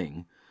legal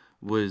thing,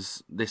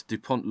 was this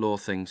DuPont law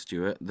thing,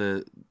 Stuart.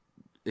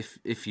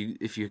 If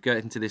you get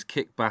into this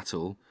kick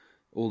battle,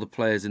 all the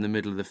players in the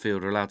middle of the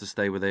field are allowed to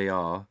stay where they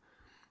are,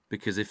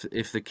 because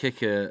if the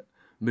kicker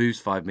moves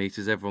 5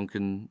 meters, everyone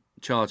can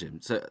charge him.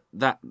 So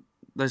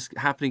that's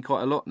happening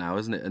quite a lot now,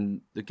 isn't it?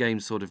 And the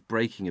game's sort of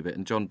breaking a bit.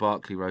 And John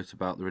Barclay wrote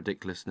about the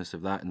ridiculousness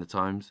of that in the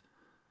Times.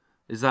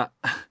 Is that?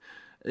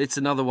 It's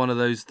another one of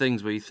those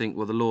things where you think,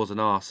 well, the law's an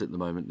arse at the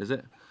moment, is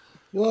it?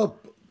 Well,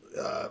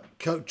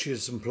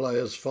 coaches and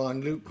players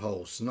find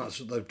loopholes, and that's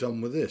what they've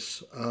done with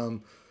this.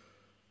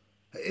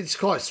 It's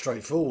quite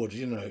straightforward,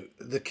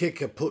 The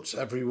kicker puts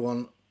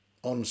everyone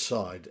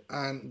onside,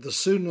 and the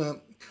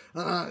sooner...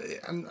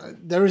 And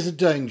there is a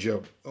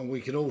danger, and we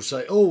can all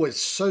say,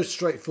 it's so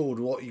straightforward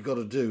what you've got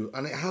to do.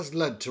 And it has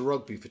led to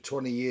rugby for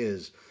 20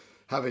 years,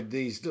 having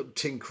these little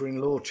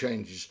tinkering law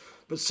changes.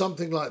 But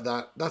something like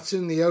that's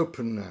in the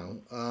open now.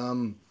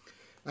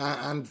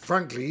 And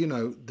frankly,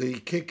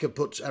 the kicker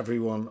puts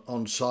everyone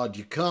onside.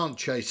 You can't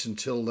chase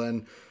until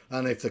then.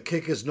 And if the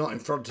kicker's not in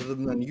front of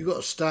them, then you've got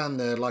to stand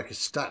there like a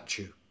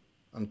statue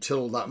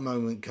until that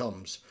moment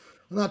comes.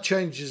 And that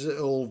changes it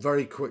all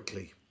very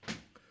quickly.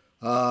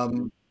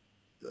 On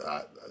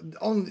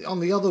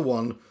the other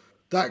one,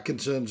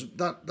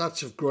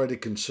 that's of greater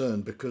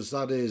concern, because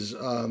that is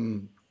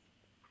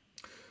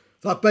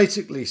that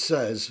basically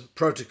says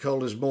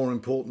protocol is more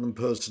important than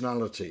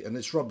personality, and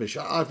it's rubbish.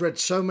 I've read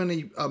so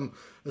many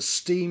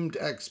esteemed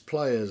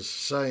ex-players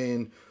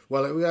saying,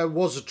 well, it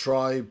was a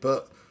try,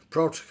 but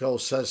protocol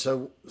says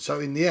so. So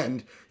in the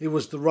end, it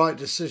was the right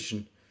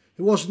decision.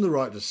 It wasn't the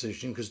right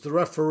decision because the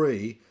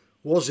referee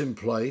was in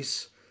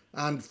place,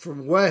 and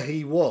from where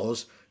he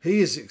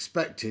is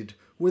expected,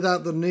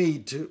 without the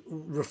need to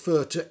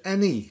refer to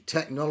any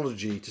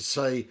technology to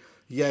say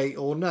yay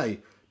or nay.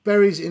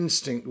 Berry's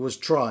instinct was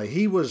try.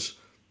 He was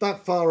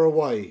that far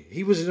away.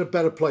 He was in a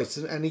better place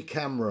than any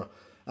camera.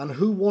 And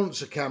who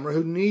wants a camera?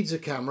 Who needs a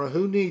camera?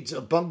 Who needs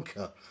a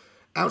bunker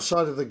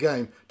outside of the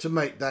game to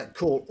make that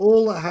call?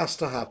 All that has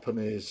to happen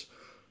is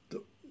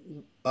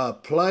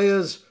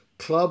players,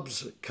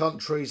 clubs,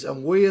 countries,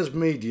 and we as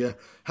media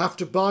have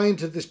to buy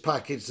into this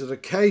package that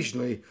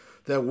occasionally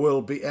there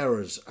will be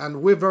errors.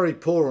 And we're very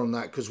poor on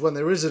that, because when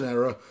there is an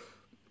error,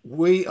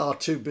 we are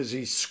too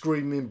busy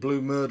screaming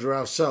blue murder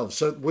ourselves.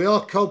 So we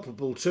are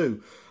culpable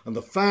too. And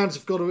the fans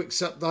have got to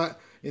accept that.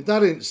 In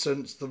that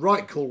instance, the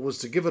right call was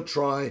to give a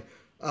try.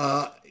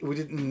 We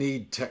didn't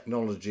need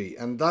technology.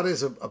 And that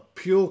is a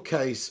pure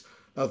case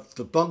of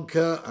the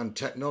bunker and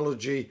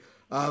technology,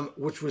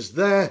 which was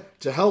there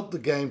to help the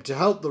game, to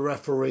help the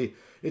referee.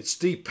 It's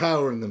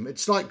depowering them.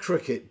 It's like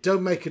cricket.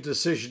 Don't make a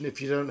decision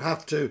if you don't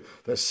have to.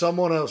 There's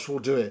someone else will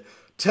do it.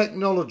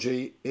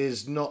 Technology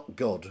is not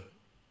God.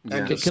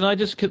 Yeah. Can I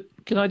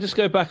just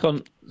go back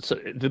on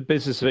the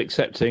business of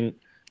accepting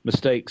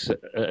mistakes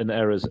and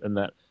errors and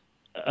that?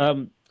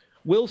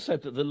 Will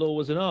said that the law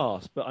was an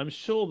arse, but I'm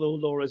sure the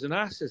law is an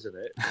ass, isn't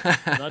it?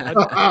 I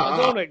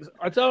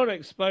don't want to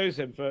expose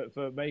him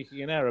for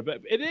making an error,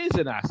 but it is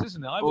an ass,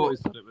 isn't it? I've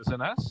always thought it was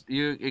an ass.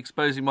 You're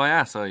exposing my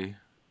ass, are you?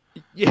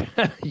 Yeah,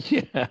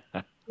 yeah.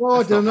 Well,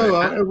 I don't know.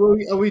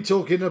 Are we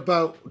talking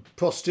about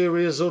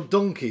posteriors or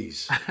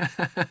donkeys?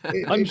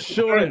 I'm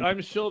sure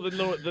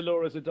the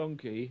law is a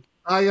donkey.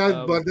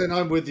 But then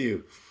I'm with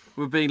you.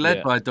 We're being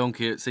led by a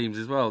donkey, it seems,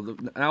 as well.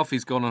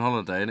 Alfie's gone on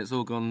holiday and it's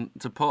all gone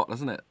to pot,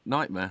 hasn't it?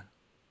 Nightmare.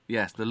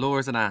 Yes, the law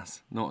is an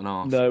ass, not an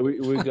arse. No,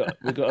 we've got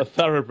a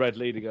thoroughbred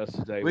leading us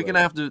today. We're going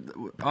to have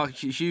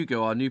to.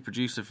 Hugo, our new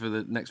producer for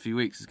the next few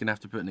weeks, is going to have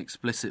to put an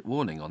explicit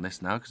warning on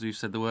this now, because we've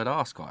said the word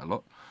arse quite a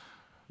lot.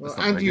 Well,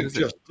 and you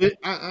just did,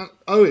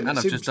 Owen. And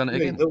I've just done it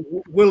again.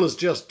 Will has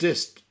just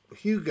dissed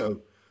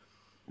Hugo.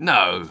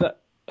 No.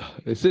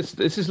 This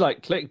is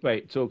like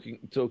clickbait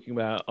talking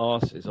about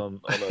arses on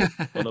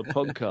a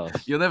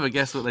podcast. You'll never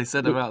guess what they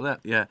said about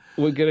that. Yeah,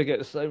 we're going to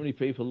get so many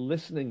people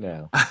listening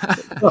now.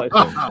 Well,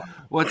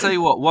 I tell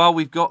you what. While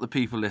we've got the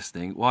people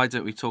listening, why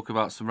don't we talk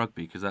about some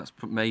rugby? Because that's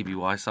maybe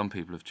why some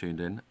people have tuned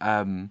in.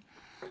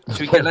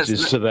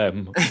 Apologies to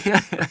them.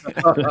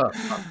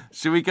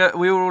 Should we go?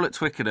 We were all at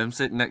Twickenham,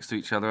 sitting next to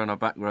each other on our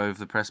back row of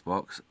the press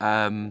box.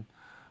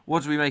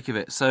 What do we make of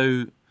it?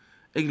 So,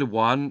 England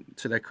won,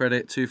 to their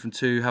credit, 2 from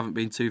 2. Haven't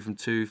been 2 from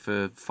 2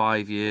 for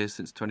 5 years,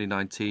 since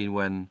 2019.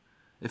 When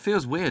it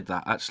feels weird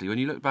that actually, when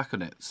you look back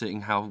on it,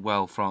 seeing how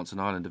well France and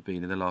Ireland have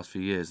been in the last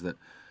few years, that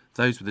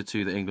those were the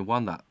two that England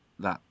won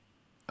that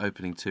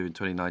opening 2 in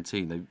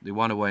 2019. They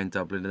won away in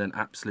Dublin and then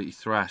absolutely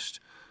thrashed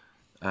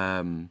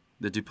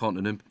the DuPont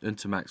and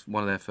Intermax,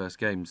 one of their first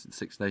games,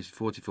 Six Nations,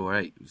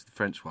 44-8 was the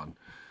French one.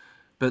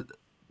 But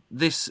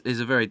this is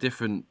a very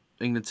different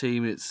England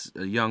team. It's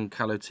a young,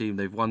 callow team.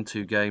 They've won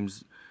 2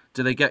 games.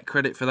 Do they get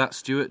credit for that,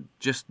 Stuart?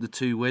 Just the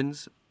 2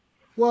 wins?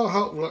 Well,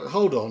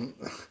 hold on.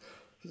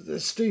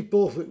 Steve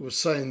Borthwick was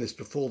saying this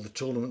before the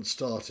tournament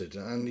started,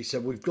 and he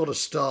said, we've got to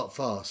start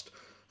fast.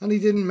 And he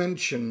didn't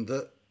mention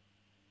that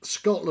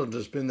Scotland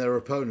has been their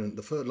opponent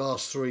the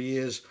last 3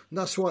 years. And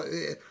that's why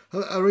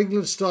are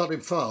England starting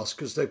fast,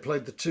 because they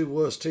played the 2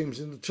 worst teams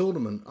in the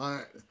tournament.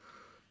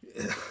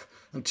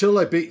 Until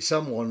they beat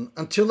someone,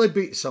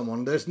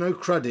 there's no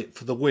credit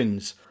for the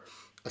wins.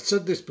 I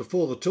said this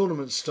before the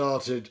tournament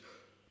started.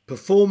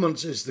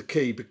 Performance is the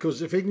key,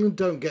 because if England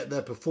don't get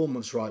their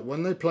performance right,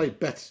 when they play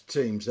better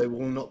teams, they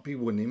will not be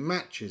winning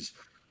matches.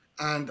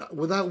 And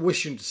without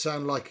wishing to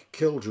sound like a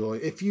killjoy,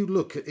 if you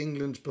look at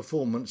England's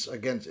performance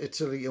against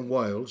Italy and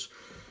Wales,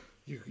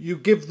 you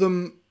give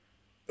them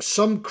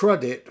some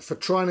credit for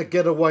trying to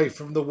get away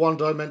from the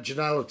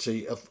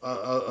one-dimensionality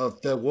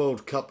of their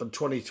World Cup and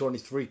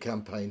 2023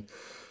 campaign.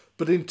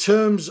 But in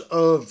terms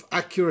of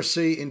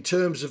accuracy, in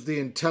terms of the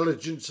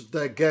intelligence of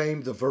their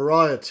game, the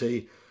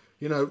variety,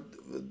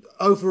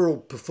 overall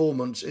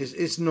performance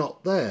is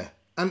not there.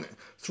 And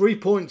 3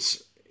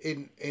 points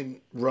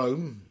in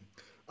Rome.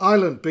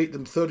 Ireland beat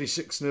them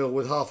 36-0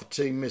 with half a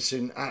team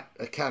missing at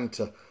a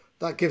canter.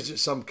 That gives it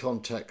some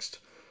context.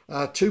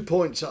 2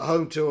 points at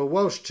home to a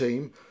Welsh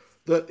team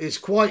that is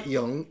quite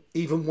young,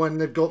 even when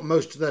they've got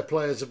most of their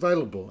players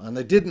available. And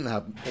they didn't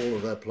have all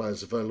of their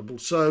players available.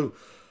 So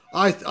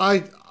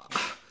I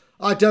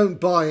don't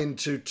buy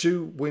into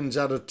 2 wins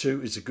out of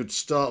 2 is a good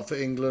start for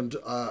England.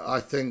 I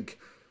think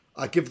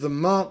I give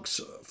them marks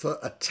for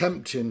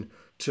attempting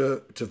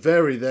to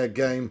vary their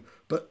game,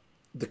 but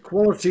the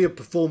quality of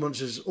performance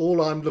is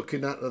all I'm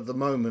looking at the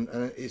moment,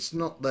 and it's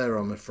not there,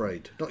 I'm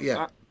afraid. Not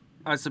yet.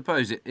 I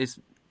suppose it's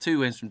 2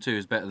 wins from 2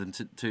 is better than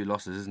 2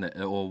 losses, isn't it?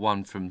 Or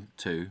 1 from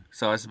 2.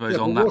 So I suppose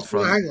on that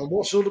front. Hang on,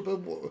 what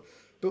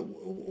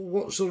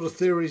sort of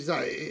theory is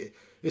that?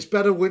 It's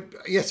better with.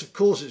 Yes, of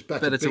course, it's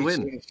better to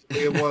win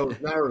Wales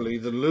narrowly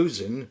than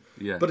losing.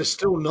 Yeah, but it's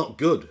still not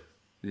good.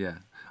 Yeah.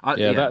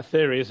 That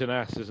theory is an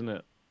ass, isn't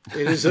it?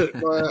 It is.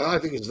 I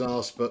think it's an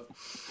ass, but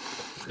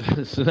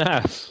it's an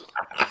ass.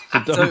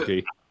 It's a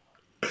donkey.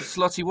 So,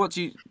 Slotty, what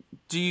do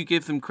you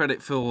give them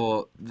credit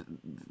for?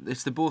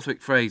 It's the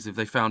Borthwick phrase, if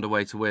they found a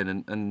way to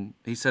win, and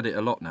he said it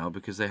a lot now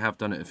because they have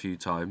done it a few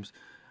times.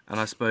 And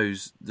I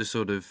suppose the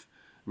sort of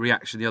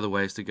reaction the other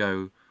way is to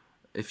go,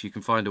 if you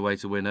can find a way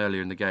to win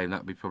earlier in the game,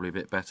 that'd be probably a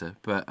bit better.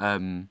 But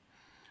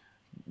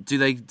do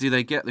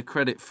they get the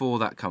credit for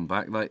that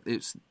comeback? Like,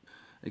 it's,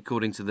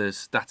 according to the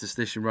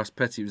statistician Russ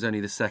Petty, it was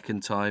only the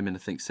second time in, I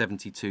think,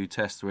 72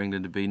 tests where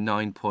England had been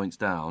 9 points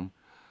down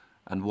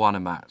and won a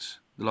match.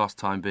 The last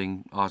time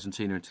being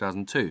Argentina in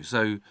 2002.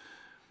 So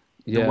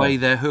the way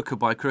they're hooker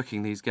by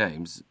crooking these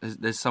games,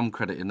 there's some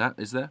credit in that,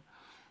 is there?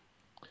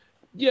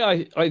 Yeah,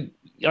 I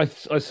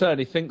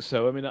certainly think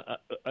so. I mean,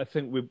 I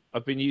think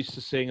I've been used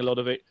to seeing a lot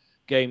of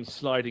games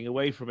sliding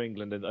away from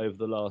England over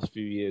the last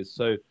few years.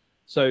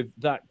 So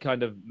that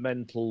kind of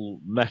mental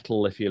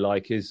metal, if you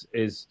like, is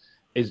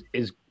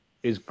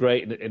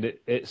great, and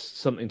it's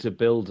something to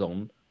build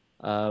on.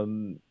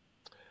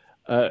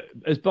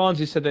 As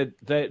Barnsley said,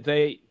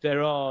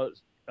 there are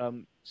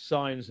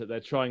signs that they're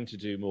trying to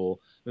do more.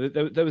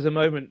 There was a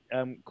moment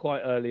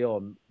quite early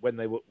on when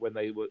they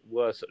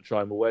were sort of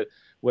trying more,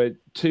 where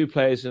two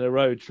players in a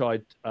row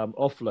tried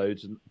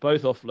offloads, and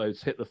both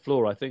offloads hit the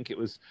floor. I think it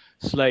was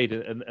Slade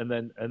and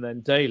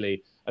then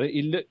Daly, and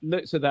you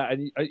looked at that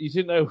and you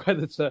didn't know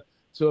whether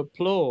to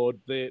applaud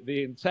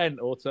the intent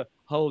or to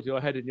hold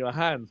your head in your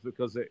hands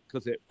because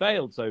it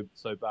failed so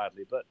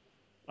badly. But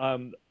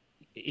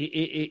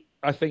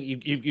I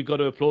think you've got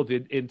to applaud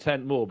the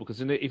intent more,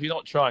 because if you're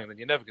not trying, then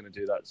you're never going to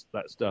do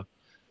that stuff.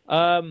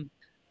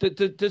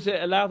 Does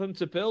it allow them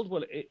to build?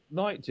 Well, it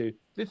might do.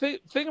 The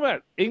thing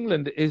about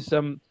England is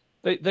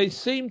they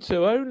seem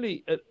to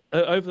only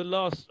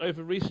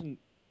over recent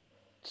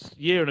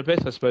year and a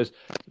bit, I suppose,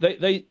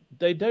 they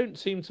don't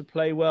seem to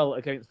play well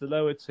against the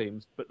lower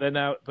teams, but they're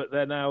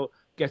now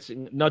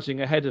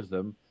nudging ahead of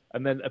them,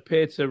 and then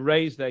appear to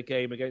raise their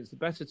game against the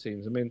better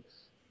teams. I mean,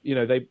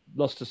 they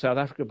lost to South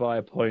Africa by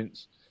a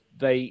point.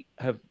 They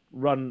have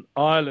run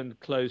Ireland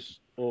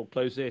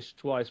close-ish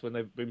twice when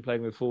they've been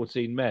playing with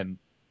 14 men.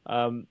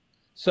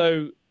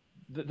 So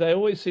they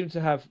always seem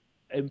to have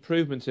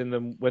improvements in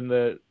them when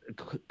the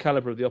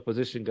calibre of the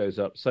opposition goes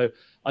up. So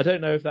I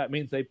don't know if that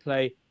means they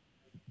play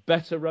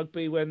better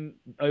rugby when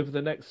over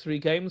the next three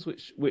games,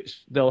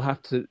 which they'll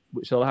have to,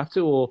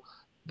 or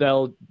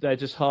they're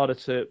just harder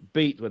to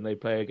beat when they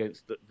play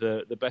against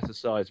the better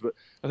sides. But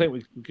I think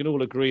we can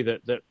all agree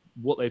that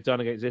what they've done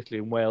against Italy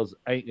and Wales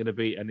ain't going to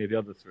beat any of the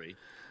other three.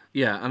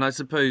 Yeah, and I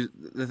suppose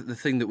the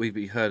thing that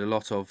we've heard a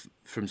lot of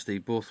from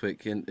Steve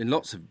Borthwick in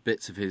lots of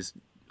bits of his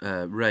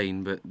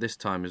reign, but this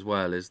time as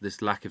well, is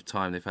this lack of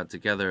time they've had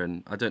together.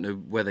 And I don't know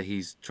whether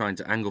he's trying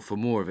to angle for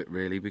more of it,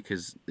 really,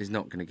 because he's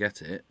not going to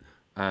get it.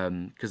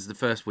 Because the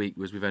first week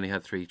was we've only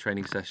had 3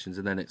 training sessions,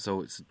 and then it's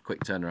a quick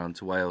turnaround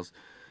to Wales.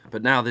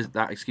 But now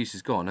that excuse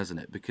is gone, hasn't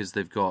it? Because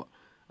they've got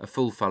a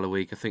full fallow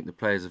week. I think the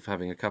players are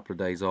having a couple of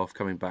days off,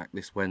 coming back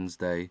this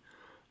Wednesday.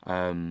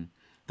 Then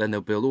they'll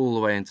build all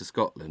the way into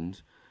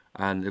Scotland.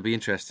 And it'll be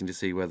interesting to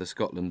see whether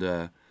Scotland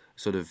are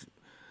sort of,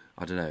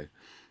 I don't know,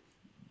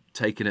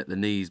 taken at the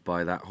knees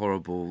by that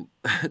horrible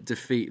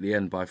defeat at the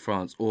end by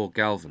France, or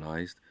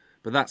galvanised.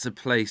 But that's a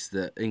place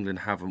that England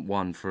haven't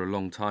won for a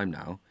long time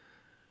now.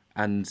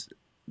 And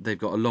they've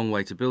got a long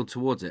way to build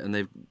towards it. And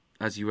they've,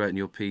 as you wrote in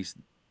your piece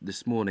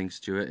this morning,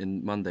 Stuart,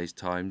 in Monday's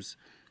Times,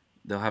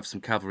 they'll have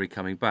some cavalry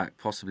coming back,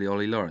 possibly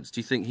Ollie Lawrence. Do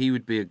you think he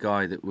would be a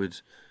guy that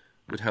would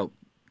help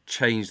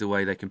change the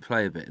way they can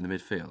play a bit in the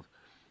midfield?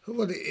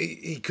 Well,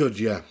 he could,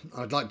 yeah.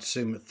 I'd like to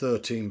see him at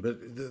 13, but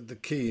the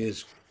key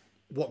is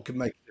what can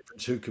make a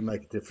difference, who can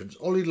make a difference.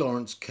 Ollie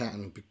Lawrence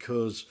can,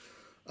 because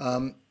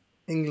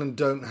England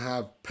don't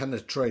have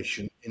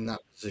penetration in that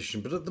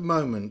position. But at the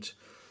moment,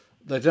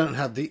 they don't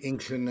have the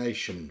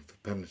inclination for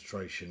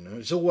penetration.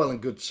 It's all well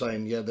and good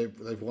saying, yeah,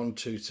 they've won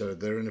 2, so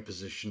they're in a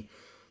position.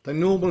 They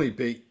normally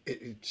beat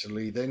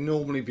Italy. They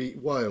normally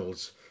beat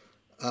Wales.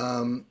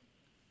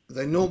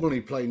 They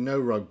normally play no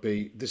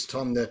rugby. This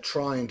time they're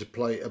trying to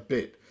play a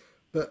bit.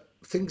 But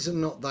things are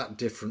not that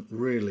different,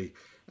 really.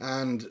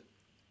 And,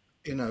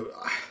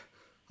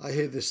 I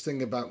hear this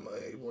thing about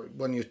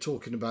when you're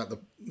talking about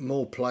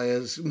more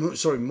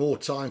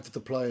time for the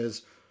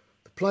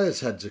players'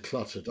 heads are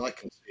cluttered. I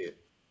can see it.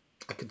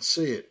 I can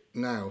see it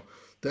now.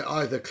 They're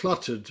either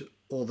cluttered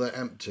or they're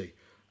empty.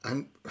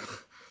 And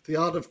the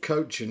art of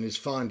coaching is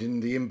finding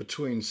the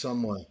in-between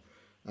somewhere.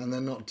 And they're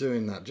not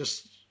doing that.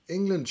 Just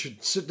England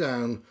should sit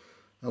down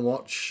and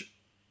watch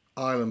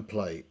Ireland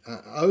play.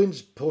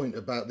 Owen's point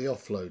about the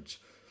offloads.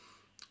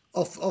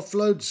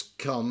 Offloads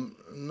come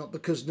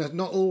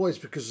not always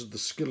because of the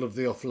skill of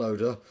the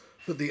offloader,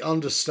 but the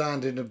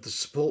understanding of the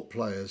support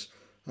players.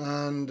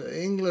 And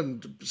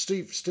England,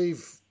 Steve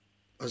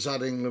has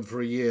had England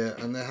for a year,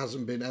 and there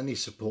hasn't been any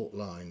support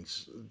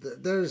lines.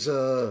 There is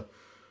a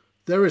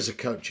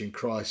coaching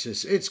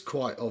crisis. It's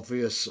quite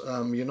obvious.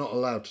 You're not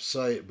allowed to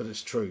say it, but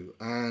it's true.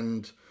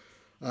 And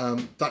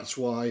that's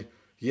why,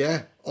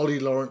 yeah, Ollie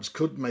Lawrence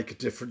could make a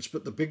difference,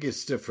 but the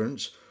biggest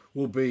difference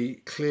will be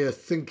clear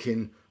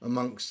thinking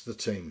amongst the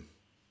team.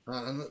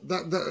 And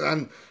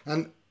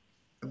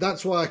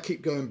that's why I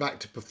keep going back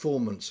to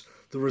performance.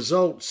 The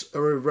results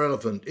are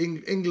irrelevant.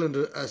 England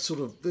are sort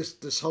of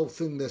this whole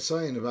thing they're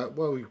saying about,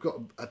 well, we've got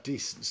a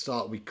decent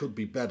start, we could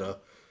be better.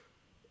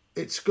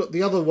 it's got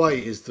the other way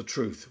is the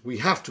truth. We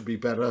have to be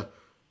better,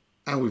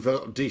 and we've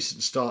got a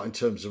decent start in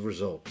terms of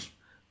results.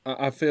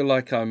 I feel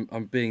like I'm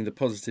being the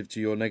positive to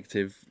your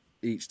negative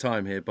each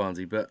time here,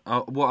 Barnsley. But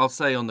what I'll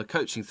say on the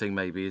coaching thing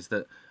maybe is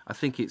that I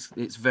think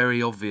it's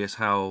very obvious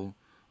how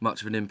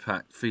much of an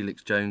impact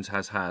Felix Jones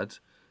has had.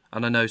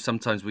 And I know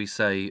sometimes we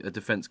say a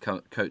defence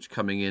coach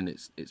coming in,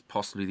 it's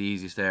possibly the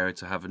easiest area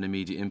to have an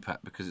immediate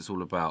impact because it's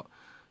all about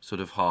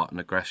sort of heart and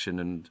aggression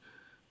and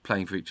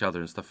playing for each other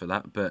and stuff like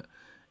that. But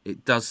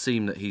it does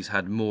seem that he's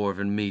had more of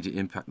an immediate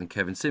impact than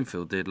Kevin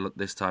Sinfield did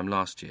this time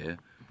last year.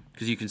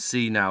 Because you can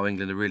see now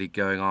England are really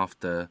going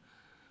after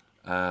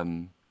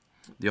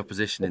the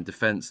opposition in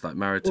defence, like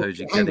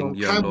Maritoji getting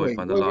Johan Lloyd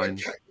by the line.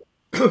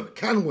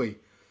 Can we?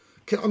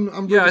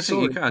 I'm yeah, really I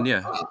think you can,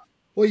 yeah.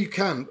 Well, you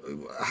can.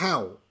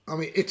 How? I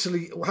mean,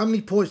 Italy, how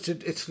many points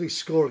did Italy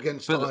score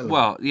against Ireland?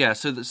 Well, yeah,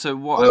 so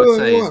what I would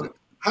say is...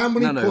 How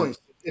many points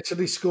did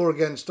Italy score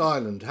against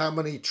Ireland? How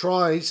many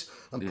tries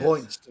and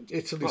points did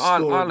Italy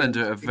score? Ireland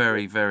are at a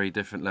very, very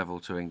different level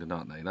to England,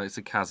 aren't they? Like, it's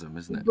a chasm,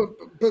 isn't it?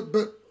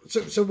 But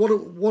so what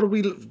are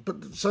we...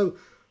 But so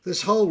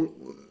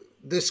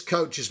this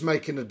coach is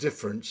making a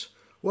difference.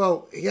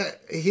 Well, yeah,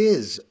 he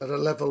is at a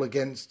level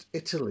against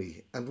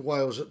Italy and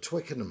Wales at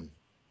Twickenham.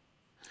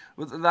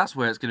 Well, that's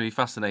where it's going to be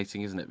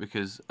fascinating, isn't it?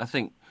 Because I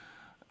think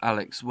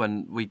Alex,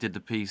 when we did the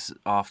piece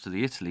after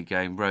the Italy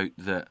game, wrote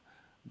that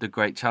the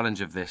great challenge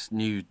of this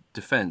new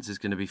defence is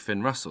going to be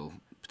Finn Russell,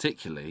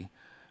 particularly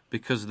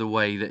because of the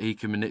way that he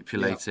can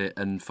manipulate it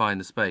and find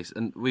the space.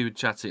 And I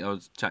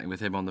was chatting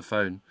with him on the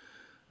phone,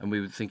 and we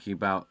were thinking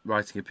about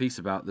writing a piece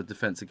about the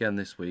defence again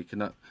this week,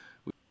 and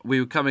we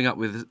were coming up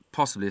with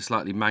possibly a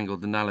slightly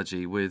mangled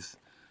analogy with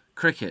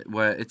cricket,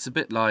 where it's a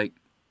bit like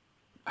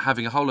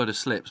having a whole load of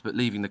slips but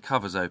leaving the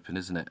covers open,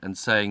 isn't it? And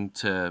saying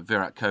to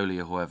Virat Kohli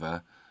or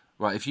whoever,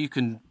 right, if you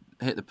can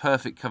hit the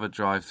perfect cover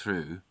drive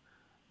through,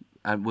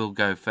 and we'll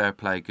go fair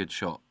play, good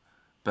shot,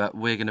 but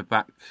we're going to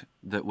back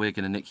that we're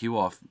going to nick you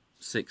off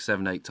 6,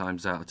 7, 8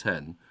 times out of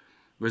 10.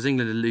 Whereas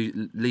England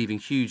are leaving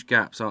huge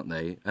gaps, aren't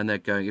they? And they're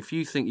going, if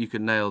you think you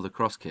can nail the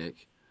cross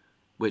kick,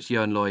 which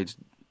Johan Lloyd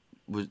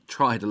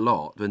tried a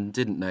lot and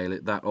didn't nail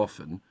it that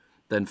often,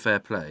 then fair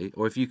play.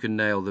 Or if you can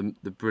nail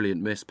the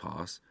brilliant miss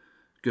pass,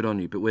 good on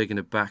you, but we're going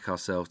to back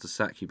ourselves to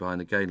sack you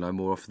behind the gain line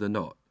more often than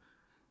not.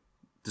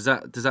 Does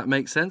that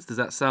make sense? Does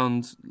that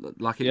sound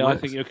like it works?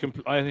 I think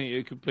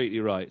you're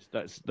completely right.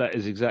 That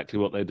is exactly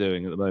what they're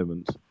doing at the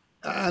moment.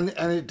 And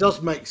it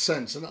does make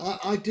sense. And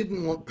I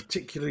didn't want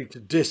particularly to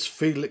diss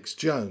Felix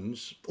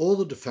Jones or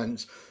the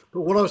defence,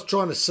 but what I was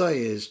trying to say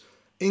is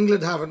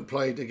England haven't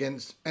played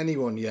against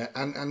anyone yet,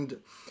 and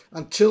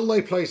until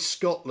they play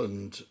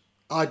Scotland,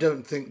 I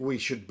don't think we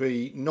should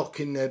be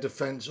knocking their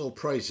defence or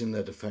praising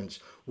their defence.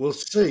 We'll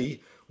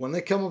see when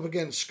they come up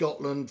against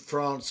Scotland,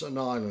 France and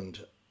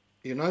Ireland.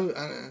 You know,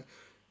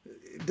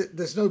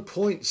 there's no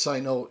point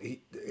saying,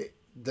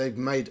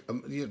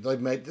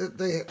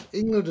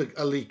 England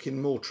are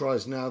leaking more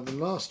tries now than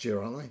last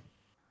year, aren't they?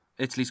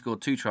 Italy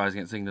scored 2 tries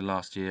against England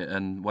last year,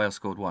 and Wales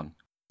scored 1.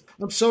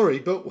 I'm sorry,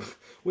 but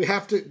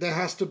there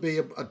has to be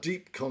a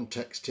deep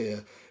context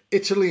here.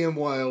 Italy and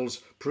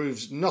Wales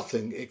proves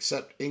nothing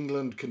except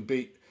England can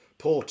beat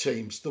poor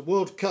teams. The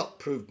World Cup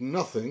proved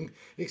nothing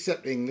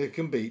except England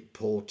can beat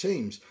poor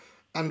teams.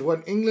 And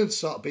when England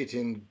start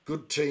beating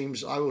good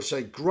teams, I will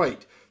say,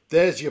 great,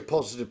 there's your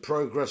positive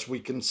progress. We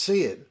can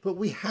see it, but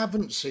we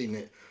haven't seen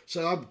it.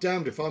 So I'm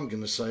damned if I'm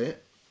going to say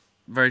it.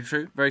 Very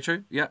true, very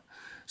true, yeah.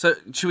 So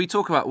should we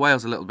talk about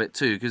Wales a little bit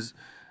too? Because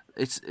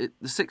the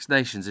Six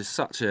Nations is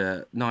such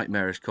a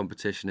nightmarish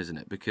competition, isn't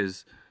it?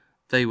 Because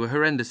they were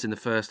horrendous in the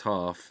first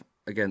half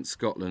against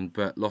Scotland,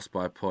 but lost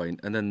by a point.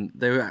 And then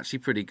they were actually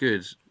pretty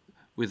good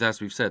with,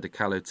 as we've said, the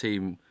Callow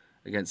team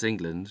against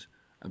England,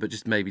 but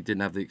just maybe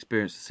didn't have the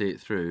experience to see it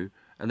through.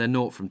 And they're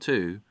 0 from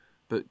 2.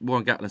 But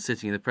Warren Gatland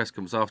sitting in the press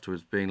conference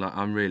afterwards being like,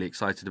 I'm really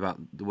excited about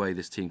the way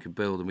this team can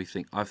build, and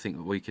I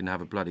think we can have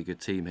a bloody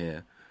good team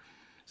here.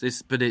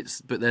 But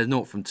they're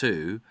 0 from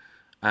 2,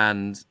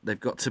 and they've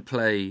got to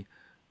play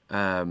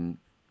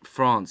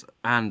France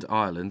and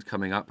Ireland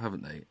coming up,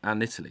 haven't they?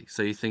 And Italy.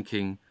 So you're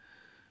thinking,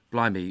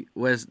 blimey,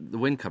 where's the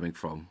win coming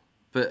from?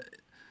 But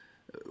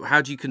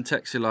how do you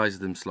contextualise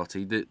them,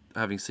 Slotty,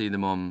 having seen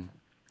them on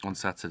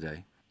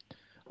Saturday?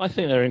 I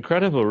think they're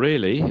incredible,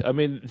 really. I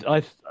mean,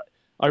 I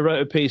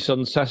wrote a piece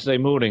on Saturday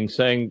morning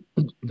saying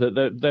that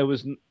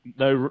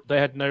they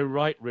had no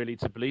right really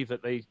to believe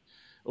that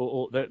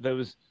there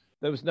was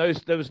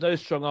no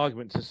strong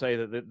argument to say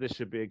that this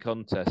should be a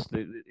contest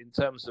in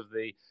terms of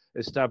the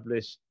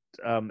established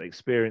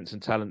experience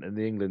and talent in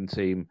the England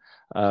team.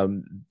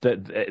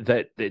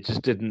 That it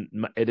just didn't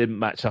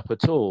match up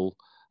at all.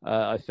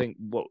 I think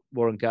what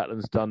Warren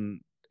Gatland's done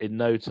in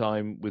no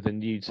time with a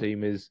new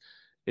team is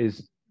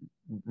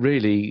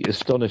really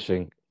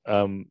astonishing.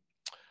 And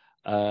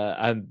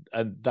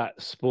that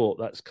sport,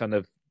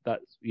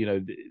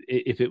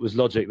 if it was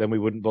logic, then we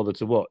wouldn't bother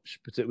to watch.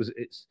 But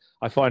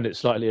I find it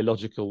slightly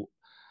illogical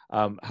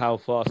how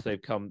fast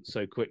they've come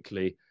so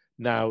quickly,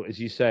 now, as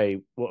you say,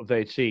 what have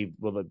they achieved?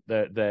 Well,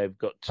 they've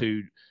got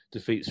 2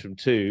 defeats from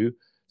 2.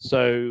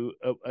 So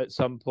at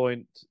some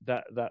point,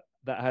 that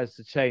has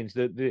to change.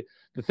 The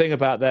thing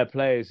about their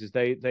players is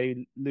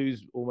they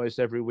lose almost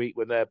every week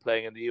when they're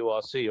playing in the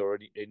URC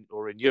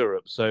or in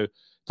Europe. So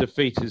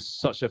defeat is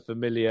such a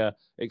familiar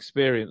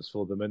experience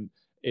for them. And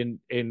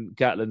in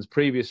Gatland's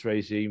previous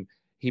regime,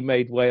 he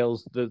made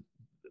Wales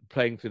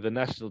playing for the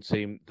national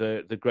team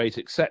the great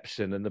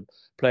exception, and the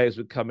players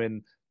would come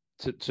in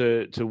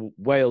to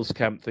Wales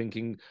camp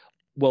thinking,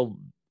 well,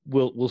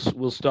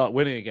 we'll start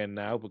winning again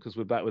now because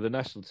we're back with the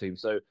national team.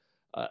 So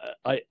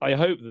I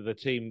hope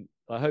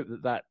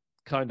that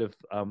kind of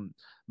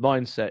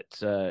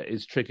mindset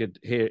is triggered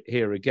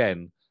here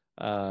again.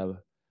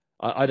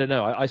 I don't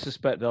know. I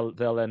suspect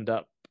they'll end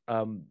up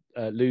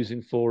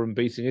losing 4 and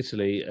beating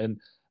Italy,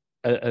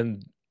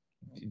 and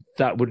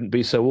that wouldn't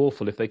be so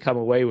awful if they come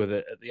away with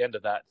it at the end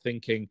of that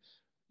thinking,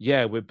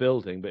 yeah, we're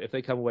building. But if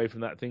they come away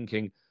from that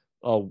thinking,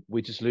 oh,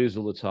 we just lose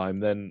all the time,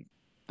 then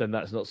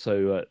that's not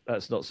so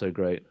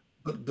great.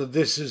 But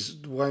this is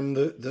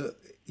when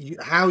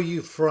how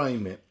you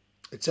frame it.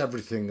 It's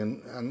everything,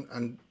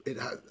 and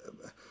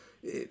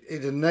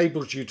it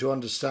enables you to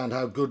understand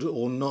how good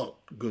or not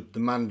good the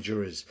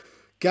manager is.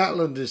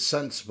 Gatland is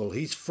sensible.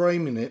 He's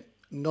framing it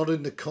not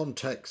in the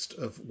context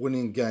of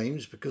winning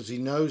games, because he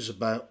knows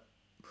about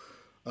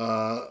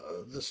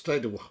the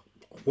state of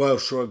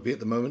Welsh rugby at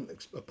the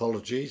moment.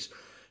 Apologies.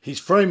 He's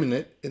framing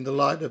it in the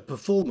light of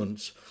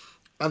performance.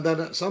 And then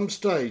at some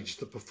stage,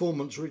 the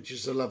performance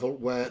reaches a level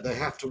where they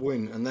have to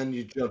win, and then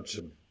you judge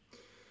them.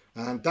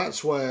 And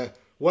that's where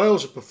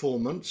Wales are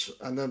performance,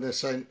 and then they're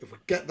saying, if we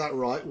get that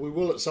right, we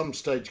will at some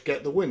stage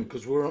get the win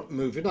because we're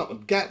moving up.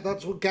 And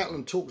that's what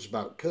Gatland talks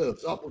about,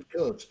 curves, upward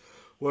curves.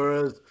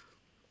 Whereas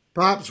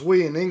perhaps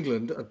we in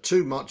England are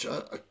too much.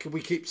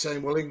 We keep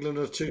saying, well, England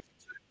are too.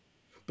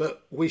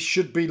 But we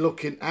should be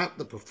looking at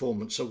the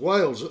performance. So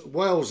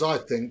Wales, I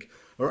think,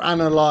 are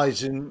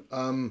analysing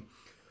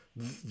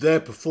their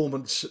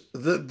performance,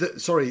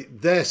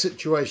 their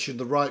situation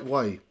the right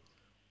way.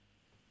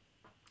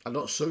 I'm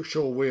not so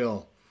sure we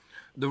are.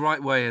 The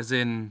right way, as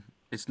in,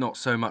 it's not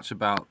so much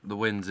about the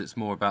wins; it's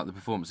more about the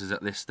performances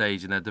at this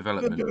stage in their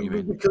development. You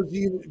mean?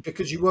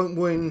 Because you won't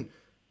win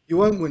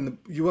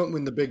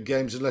the big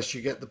games unless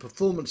you get the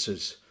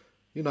performances.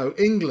 You know,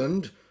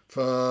 England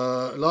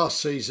for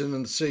last season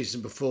and the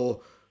season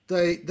before,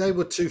 they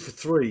were 2 for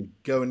 3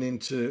 going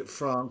into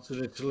France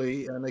and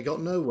Italy, and they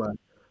got nowhere.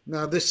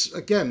 Now this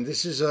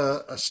is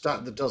a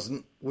stat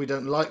that we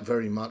don't like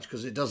very much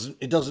because it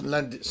doesn't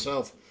lend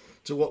itself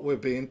to what we're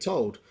being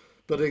told.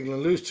 But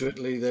England lose to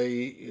Italy. They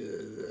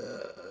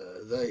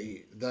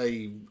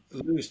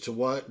lose to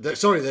Wales.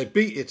 They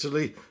beat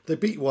Italy. They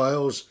beat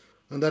Wales,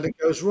 and then it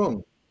goes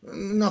wrong.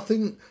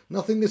 Nothing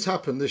has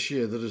happened this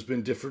year that has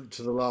been different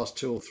to the last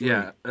 2 or 3.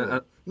 Yeah,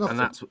 nothing.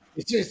 And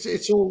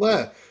It's all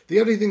there. The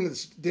only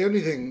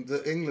thing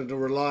that England are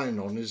relying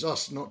on is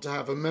us not to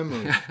have a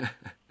memory.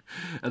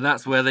 And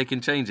that's where they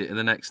can change it in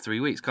the next 3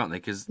 weeks, can't they?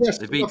 Because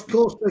yes, of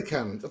course they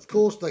can. Of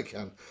course they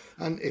can.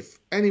 And if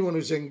anyone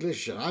who's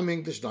English, and I'm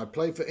English and I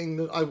play for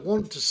England, I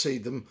want to see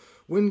them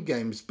win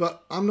games.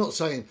 But I'm not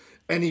saying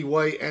any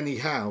way,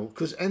 anyhow,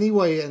 because any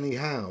way,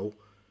 anyhow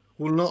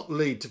will not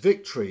lead to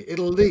victory.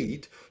 It'll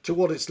lead to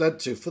what it's led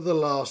to for the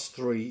last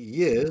 3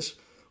 years,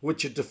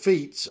 which are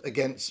defeats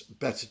against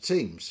better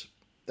teams.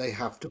 They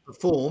have to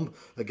perform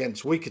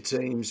against weaker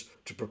teams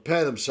to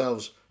prepare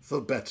themselves for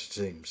better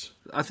teams.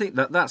 I think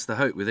that's the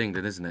hope with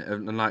England, isn't it?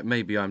 And like,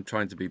 maybe I'm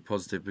trying to be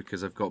positive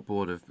because I've got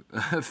bored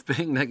of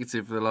being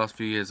negative for the last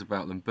few years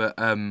about them. But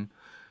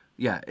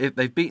yeah, if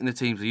they've beaten the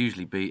teams they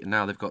usually beat, and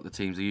now they've got the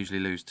teams they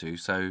usually lose to.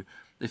 So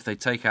if they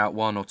take out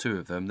 1 or 2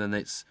 of them, then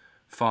it's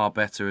far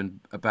better and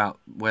about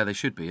where they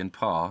should be in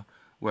par,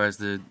 whereas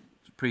the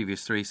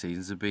previous 3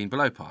 seasons have been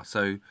below par.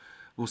 So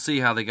we'll see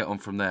how they get on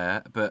from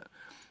there. But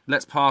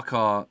let's park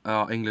our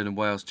England and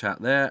Wales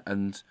chat there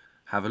and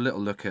have a little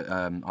look at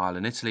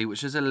Ireland, Italy,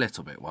 which is a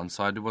little bit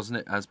one-sided, wasn't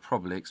it, as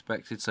probably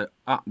expected. So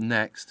up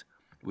next,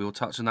 we will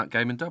touch on that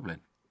game in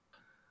Dublin.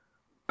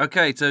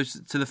 Okay, so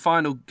to the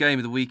final game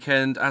of the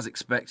weekend. As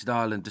expected,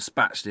 Ireland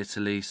dispatched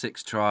Italy,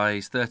 6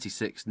 tries,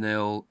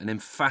 36-0, an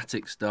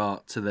emphatic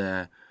start to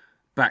their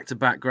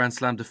back-to-back Grand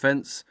Slam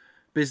defence.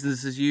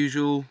 Business as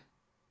usual,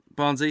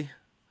 Barnesy?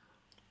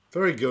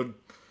 Very good.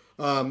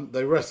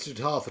 They rested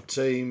half a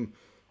team,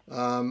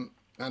 and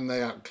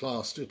they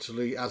outclassed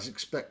Italy as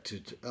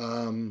expected.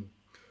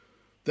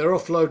 Their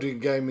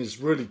offloading game is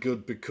really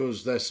good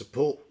because their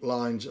support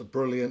lines are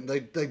brilliant.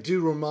 They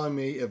do remind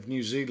me of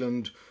New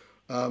Zealand,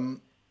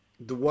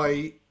 the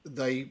way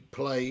they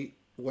play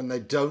when they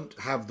don't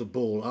have the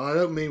ball. And I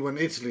don't mean when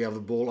Italy have the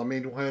ball. I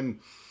mean when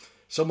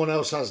someone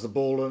else has the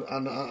ball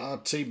and our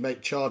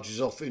teammate charges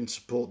off in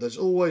support. There's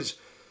always...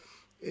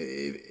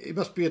 It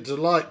must be a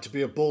delight to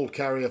be a ball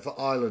carrier for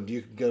Ireland.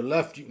 You can go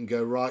left, you can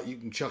go right, you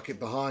can chuck it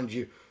behind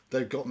you.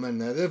 They've got men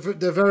there.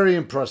 They're very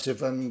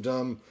impressive, and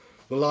the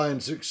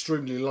Lions are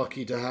extremely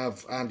lucky to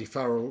have Andy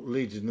Farrell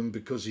leading them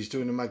because he's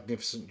doing a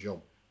magnificent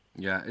job.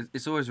 Yeah,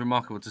 it's always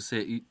remarkable to see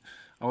it.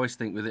 I always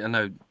think with it, I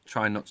know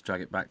trying not to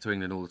drag it back to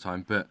England all the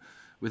time, but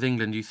with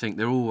England, you think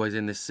they're always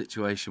in this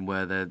situation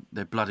where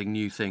they're blooding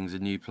new things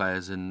and new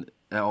players, and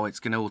it's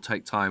going to all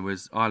take time.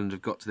 Whereas Ireland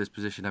have got to this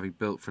position, having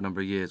built for a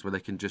number of years, where they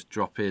can just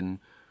drop in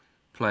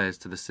players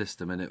to the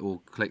system and it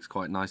all clicks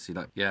quite nicely.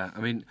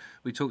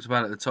 We talked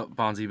about it at the top,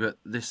 Barnsley, but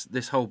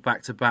this whole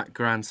back-to-back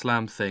Grand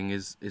Slam thing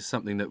is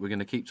something that we're going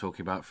to keep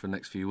talking about for the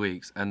next few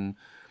weeks. And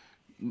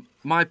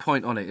my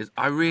point on it is,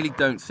 I really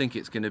don't think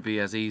it's going to be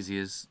as easy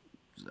as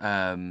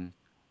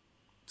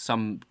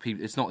some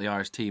people. It's not the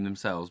Irish team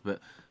themselves, but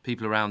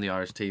people around the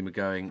Irish team are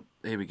going,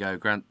 here we go,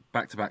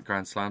 back-to-back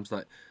Grand Slams.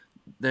 Like,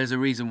 there's a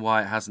reason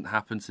why it hasn't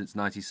happened since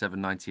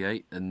 97,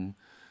 98, and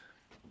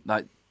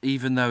like,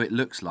 even though it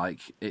looks like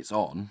it's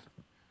on,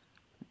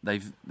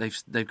 they've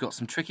got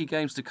some tricky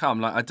games to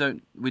come. Like,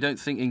 we don't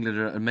think England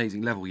are at an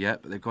amazing level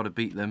yet, but they've got to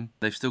beat them.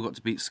 They've still got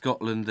to beat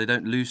Scotland. They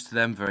don't lose to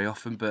them very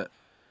often, but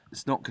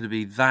it's not going to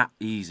be that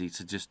easy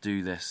to just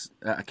do this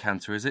at a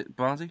canter, is it,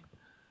 Barnsley?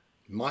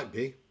 Might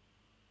be,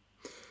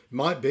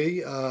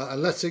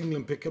 unless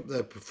England pick up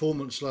their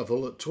performance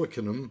level at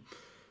Twickenham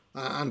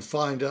and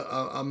find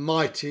a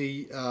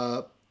mighty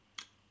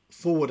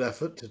forward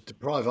effort to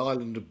deprive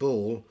Ireland of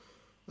ball.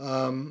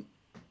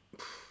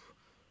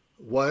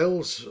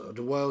 Wales,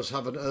 do Wales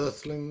have an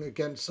earthling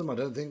against them? I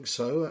don't think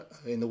so.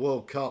 In the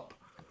World Cup,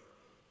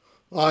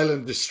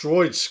 Ireland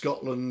destroyed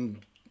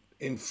Scotland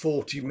in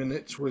 40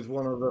 minutes with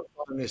one of the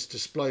finest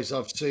displays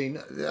I've seen.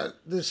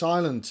 This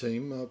Ireland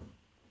team,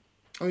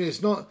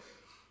 there's not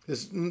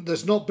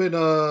been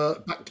a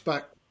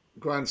back-to-back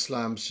Grand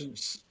Slam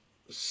since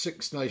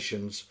Six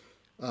Nations.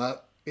 It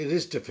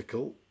is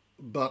difficult,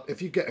 but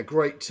if you get a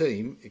great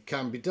team, it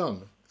can be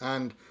done.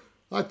 And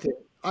I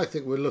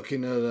think we're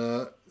looking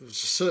at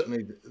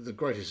certainly the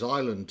greatest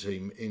Ireland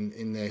team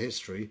in their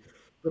history.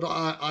 But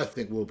I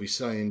think we'll be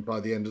saying by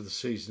the end of the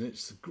season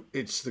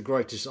it's the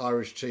greatest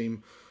Irish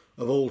team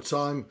of all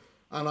time.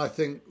 And I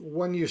think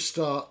when you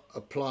start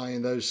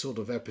applying those sort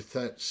of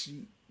epithets,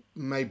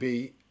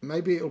 maybe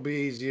it'll be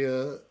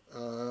easier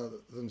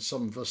than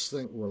some of us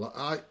think. Well,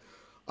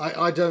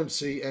 I don't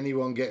see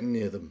anyone getting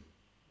near them.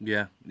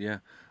 Yeah.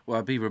 Well,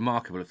 it'd be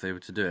remarkable if they were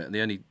to do it. And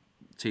the only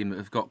team that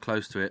have got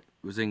close to it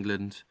was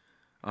England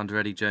under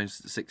Eddie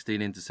Jones,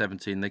 16 into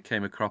 17. They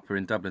came a cropper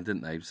in Dublin,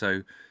 didn't they?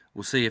 So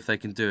we'll see if they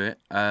can do it.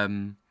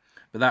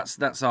 But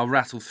that's our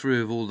rattle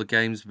through of all the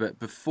games. But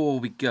before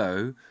we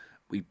go,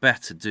 we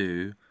better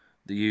do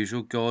the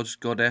usual God,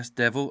 Goddess,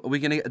 Devil. Are we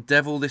going to get a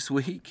Devil this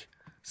week?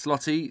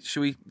 Slotty,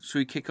 should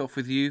we kick off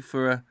with you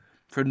for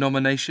a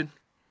nomination?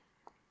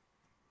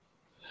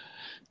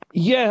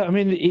 Yeah, I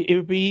mean, it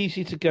would be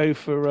easy to go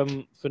for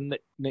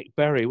Nick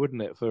Berry,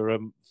 wouldn't it, for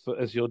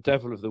as your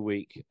Devil of the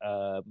week,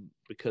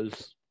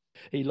 because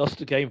he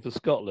lost a game for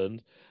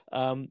Scotland.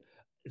 For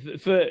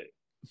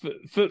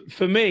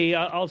me,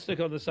 I'll stick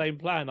on the same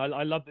plan.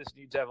 I love this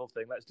new Devil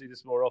thing. Let's do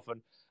this more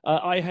often.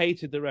 I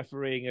hated the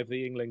refereeing of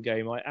the England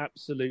game. I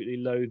absolutely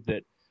loathed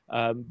it.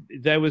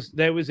 There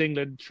was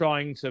England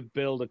trying to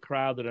build a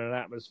crowd and an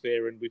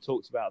atmosphere, and we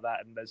talked about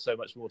that, and there's so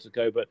much more to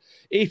go. But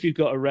if you've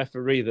got a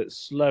referee that's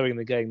slowing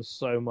the game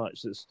so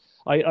much,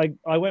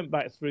 I went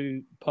back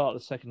through part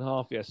of the second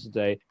half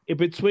yesterday.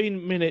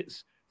 Between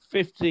minutes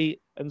 50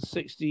 and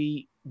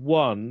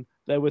 61,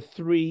 there were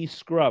 3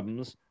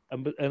 scrums,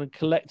 and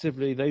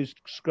collectively those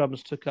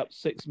scrums took up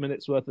 6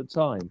 minutes worth of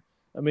time.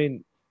 I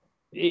mean,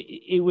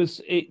 it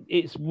was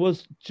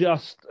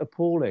just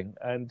appalling.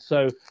 And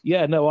so,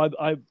 yeah, no,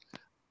 I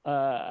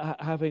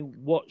having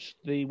watched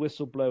the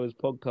Whistleblowers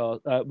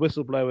podcast,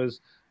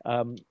 Whistleblowers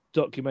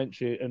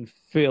documentary, and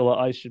feel that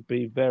I should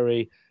be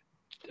very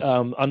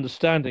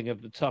understanding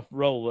of the tough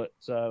role that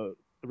the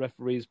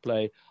referees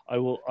play.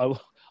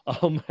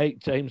 I'll make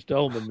James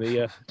Dolman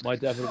my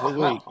Devil of the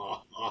Week.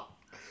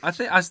 I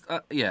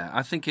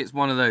think it's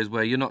one of those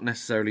where you're not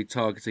necessarily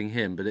targeting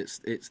him, but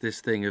it's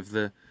this thing of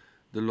the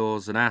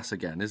law's an ass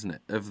again, isn't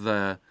it?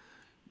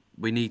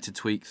 We need to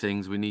tweak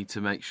things, we need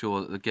to make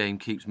sure that the game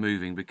keeps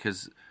moving,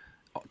 because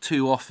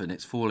too often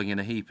it's falling in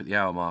a heap at the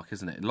hour mark,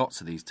 isn't it?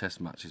 Lots of these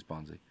test matches,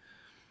 Barnsley.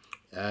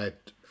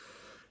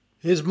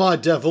 Here's my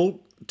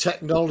Devil: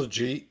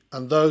 technology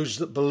and those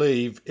that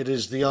believe it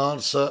is the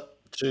answer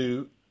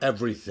to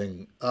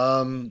everything.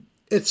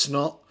 It's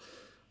not.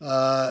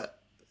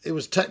 It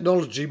was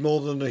technology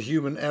more than a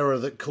human error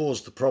that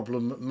caused the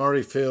problem at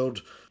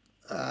Murrayfield.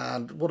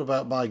 And what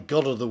about my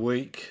God of the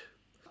Week?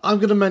 I'm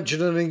going to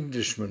mention an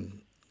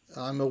Englishman.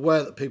 I'm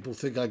aware that people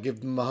think I give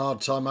them a hard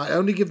time. I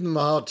only give them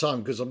a hard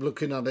time because I'm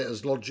looking at it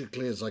as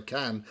logically as I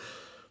can.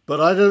 But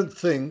I don't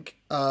think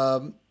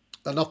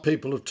enough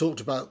people have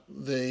talked about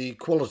the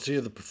quality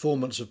of the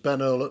performance of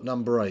Ben Earl at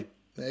number 8.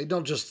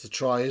 Not just the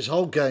try, his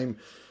whole game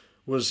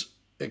was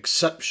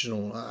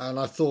exceptional. And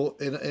I thought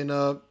in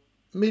a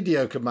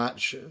mediocre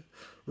match,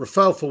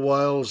 Rafael for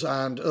Wales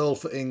and Earl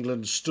for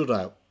England stood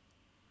out.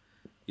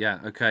 Yeah,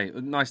 okay,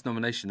 nice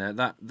nomination there.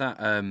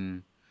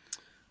 That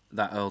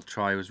Earl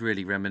try was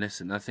really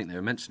reminiscent. I think they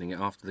were mentioning it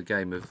after the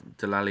game of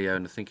Delalio,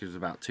 and I think it was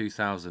about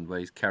 2000, where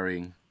he's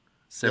carrying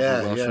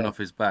several Welshmen off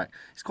his back.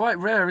 It's quite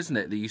rare, isn't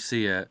it, that you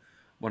see a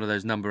one of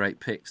those number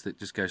 8 picks that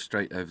just goes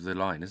straight over the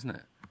line, isn't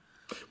it?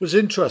 It was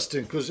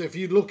interesting because if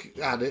you look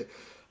at it,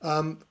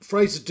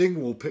 Fraser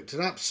Dingwall picked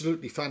an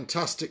absolutely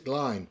fantastic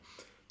line.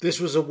 This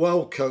was a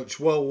well-coached,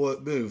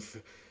 well-worked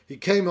move. He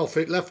came off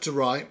it left to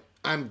right,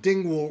 and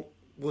Dingwall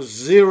was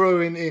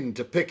zeroing in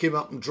to pick him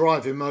up and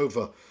drive him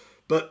over.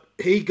 But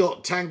he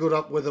got tangled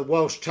up with a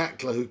Welsh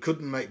tackler who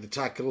couldn't make the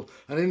tackle,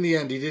 and in the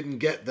end he didn't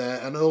get there,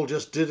 and Earl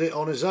just did it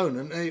on his own.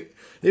 And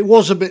it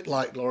was a bit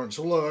like Lawrence,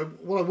 although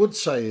what I would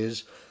say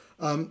is,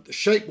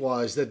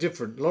 shape-wise, they're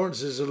different.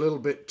 Lawrence is a little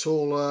bit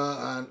taller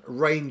and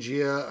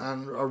rangier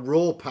and a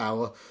raw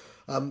power.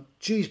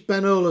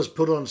 Ben Earl has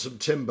put on some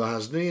timber,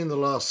 hasn't he, in the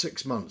last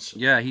 6 months?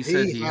 Yeah, he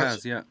said he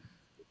has, yeah.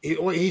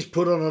 He's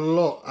put on a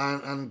lot,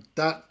 and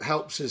that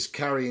helps his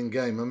carrying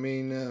game. I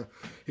mean,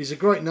 he's a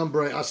great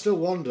number 8. I still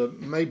wonder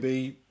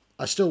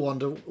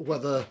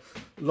whether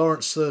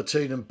Lawrence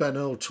 13 and Ben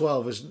Earl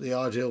 12 isn't the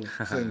ideal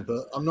thing,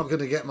 but I'm not going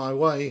to get my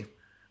way.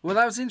 Well,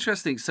 that was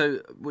interesting. So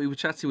we were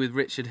chatting with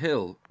Richard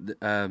Hill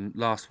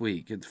last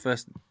week. The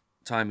first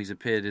time he's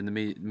appeared in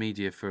the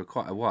media for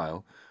quite a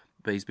while,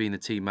 but he's been a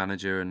team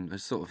manager and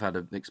has sort of had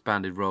an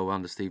expanded role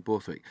under Steve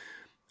Borthwick.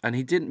 And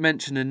he didn't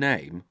mention a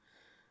name,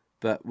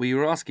 but we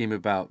were asking him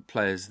about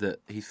players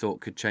that he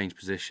thought could change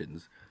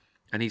positions.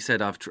 And he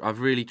said, I've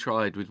really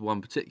tried with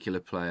one particular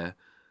player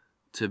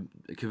to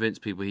convince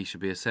people he should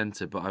be a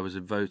centre, but I was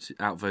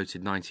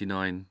outvoted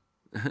 99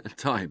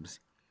 times.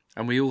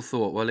 And we all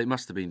thought, well, it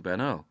must have been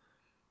Ben Earl.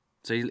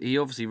 So he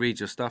obviously reads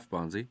your stuff,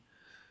 Barnesy.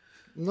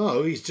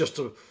 No, he's just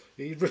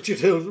Richard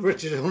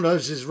Hill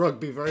knows his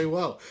rugby very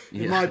well.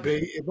 Yeah.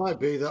 It might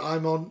be that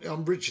I'm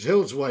on Richard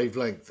Hill's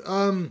wavelength.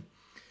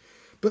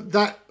 But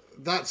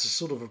that's a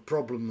sort of a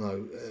problem,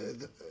 though,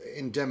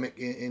 endemic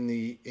in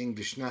the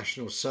English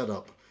national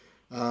setup.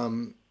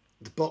 The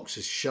box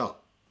is shut.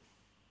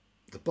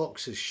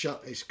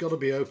 It's got to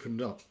be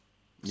opened up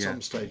at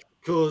some stage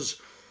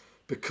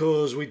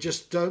because we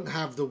just don't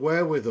have the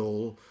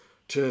wherewithal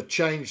to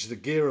change the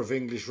gear of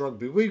English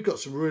rugby. We've got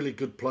some really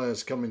good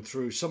players coming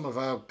through. Some of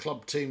our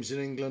club teams in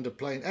England are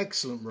playing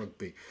excellent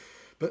rugby.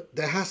 But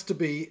there has to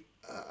be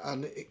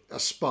a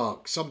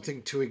spark,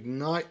 something to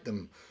ignite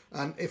them.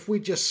 And if we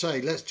just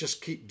say, let's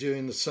just keep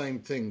doing the same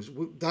things,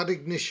 that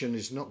ignition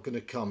is not going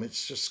to come.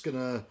 It's just going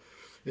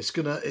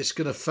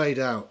to fade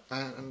out.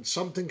 And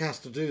something has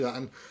to do that.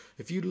 And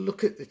if you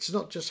look at, it's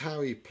not just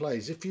how he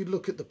plays. If you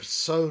look at the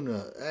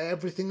persona,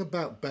 everything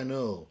about Ben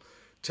Earl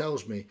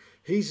tells me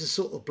he's the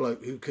sort of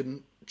bloke who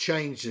can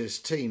change this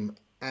team.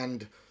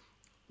 And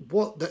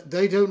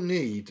they don't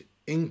need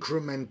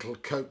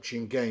incremental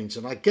coaching gains.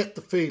 And I get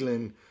the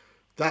feeling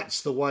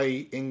that's the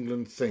way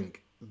England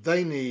think.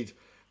 They need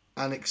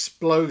an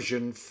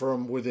explosion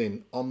from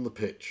within on the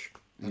pitch.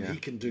 And he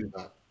can do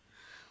that.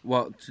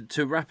 Well,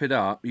 to wrap it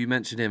up, you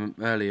mentioned him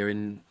earlier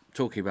in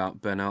talking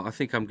about Ben Earl. I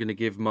think I'm going to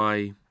give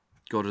my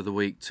God of the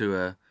Week to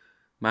a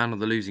man on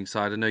the losing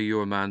side. I know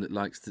you're a man that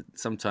likes to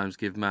sometimes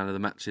give man of the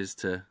matches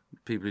to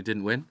people who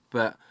didn't win.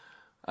 But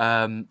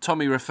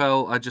Tommy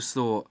Reffell, I just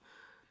thought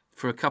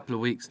for a couple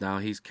of weeks now,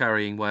 he's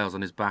carrying Wales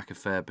on his back a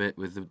fair bit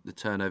with the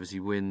turnovers he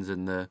wins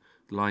and the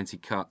lines he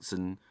cuts,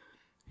 and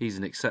he's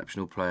an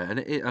exceptional player.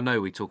 And I know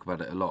we talk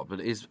about it a lot, but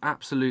it is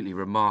absolutely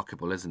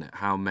remarkable, isn't it,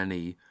 how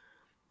many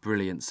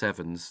brilliant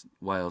sevens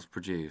Wales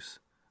produce.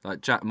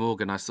 Like Jack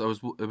Morgan, I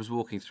was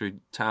walking through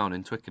town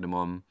in Twickenham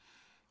on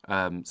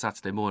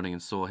Saturday morning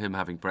and saw him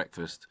having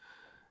breakfast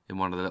in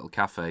one of the little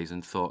cafes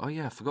and thought, oh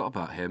yeah, I forgot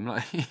about him.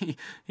 Like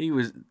he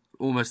was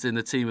almost in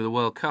the team of the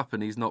World Cup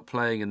and he's not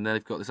playing, and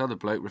they've got this other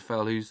bloke,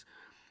 Reffell, who's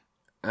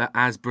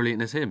as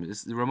brilliant as him.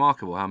 It's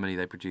remarkable how many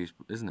they produce,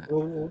 isn't it?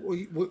 Well,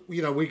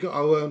 we got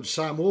our own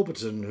Sam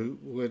Warburton, who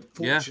we're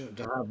fortunate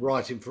to have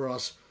writing for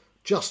us,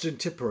 Justin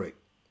Tipuric.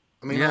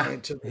 I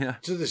mean,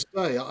 to this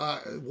day,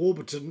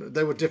 Warburton,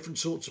 they were different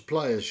sorts of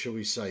players, shall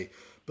we say.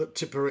 But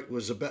Tipuric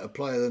was a better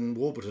player than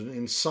Warburton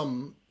in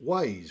some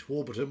ways.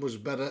 Warburton was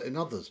better in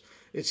others.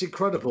 It's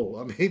incredible.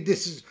 I mean,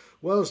 this is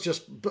Wales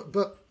just...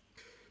 But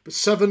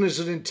seven is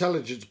an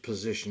intelligence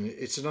position.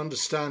 It's an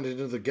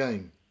understanding of the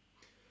game.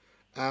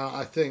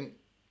 I think,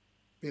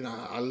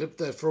 I lived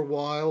there for a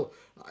while.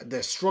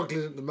 They're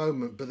struggling at the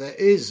moment, but there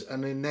is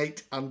an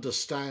innate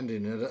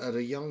understanding at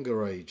a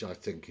younger age, I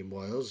think, in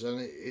Wales.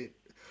 And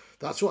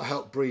that's what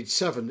helped breed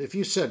seven. If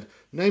you said,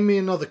 name me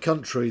another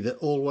country that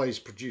always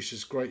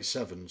produces great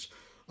sevens,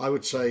 I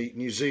would say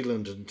New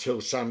Zealand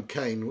until Sam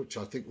Cane, which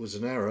I think was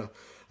an error.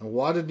 And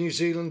why did New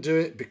Zealand do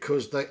it?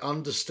 Because they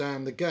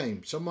understand the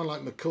game. Someone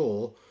like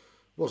McCaw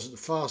wasn't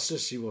the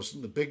fastest, he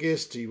wasn't the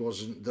biggest, he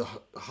wasn't the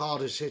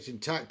hardest hitting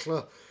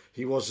tackler,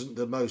 he wasn't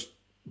the most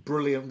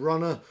brilliant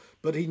runner,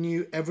 but he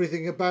knew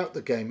everything about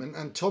the game.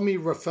 And Tommy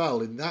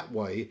Reffell, in that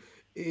way,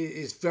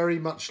 is very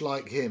much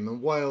like him.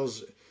 And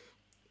Wales,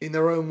 in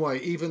their own way,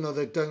 even though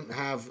they don't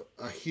have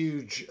a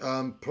huge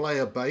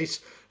player base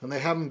and they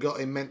haven't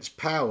got immense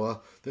power,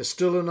 there's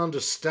still an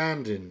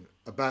understanding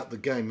about the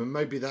game, and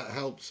maybe that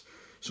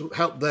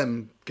help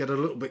them get a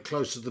little bit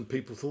closer than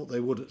people thought they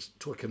would at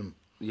Twickenham.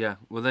 Yeah,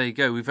 well, there you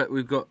go. We've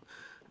got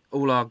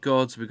all our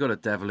gods. We've got a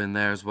devil in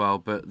there as well.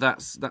 But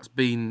that's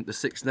been the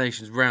Six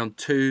Nations round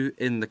 2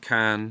 in the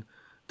can,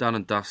 done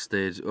and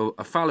dusted.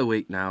 A fallow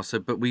week now.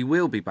 But we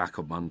will be back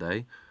on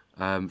Monday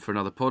for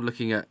another pod,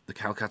 looking at the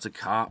Calcutta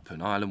Cup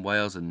and Ireland,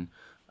 Wales, and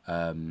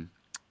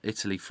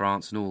Italy,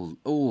 France, and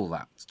all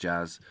that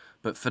jazz.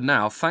 But for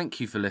now, thank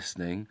you for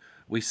listening.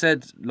 We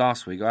said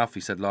last week,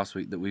 Alfie said last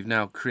week, that we've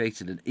now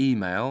created an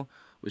email,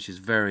 which is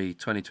very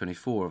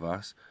 2024 of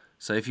us.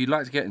 So if you'd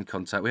like to get in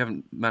contact, we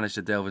haven't managed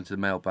to delve into the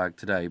mailbag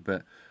today,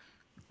 but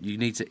you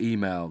need to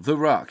email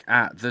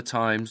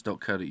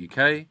theruck@thetimes.co.uk,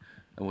 and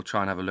we'll try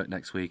and have a look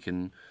next week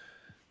and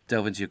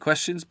delve into your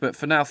questions. But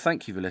for now,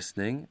 thank you for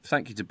listening.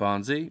 Thank you to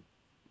Barnsey.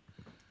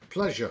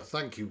 Pleasure.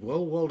 Thank you.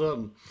 Well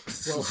done.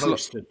 Well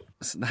hosted.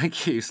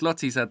 Thank you.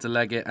 Slotty's had to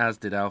leg it, as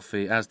did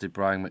Alfie, as did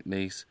Brian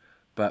McNeese.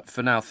 But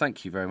for now,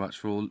 thank you very much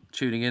for all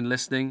tuning in,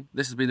 listening.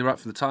 This has been The Ruck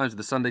from the Times of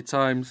the Sunday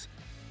Times.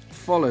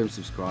 Follow and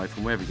subscribe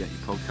from wherever you get your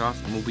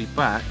podcast, and we'll be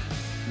back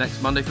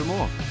next Monday for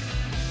more.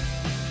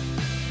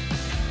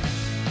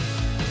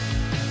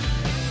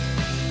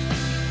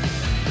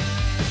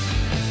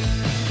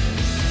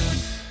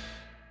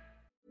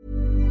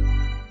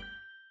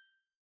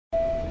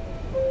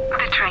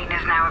 The train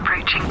is now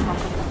approaching.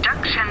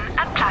 Junction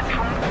at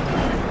platform.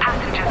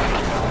 Passengers.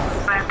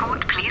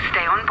 Airport, please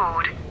stay on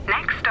board.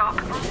 Next stop,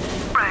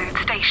 road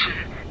station.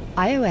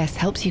 iOS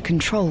helps you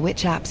control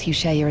which apps you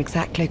share your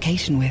exact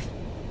location with.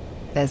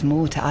 There's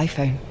more to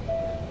iPhone.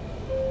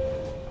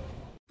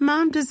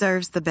 Mom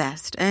deserves the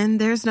best, and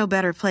there's no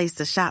better place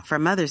to shop for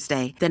Mother's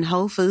Day than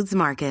Whole Foods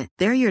Market.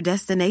 They're your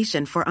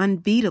destination for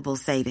unbeatable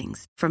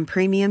savings, from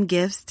premium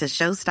gifts to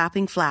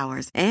show-stopping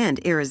flowers and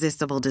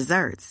irresistible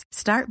desserts.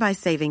 Start by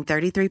saving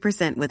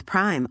 33% with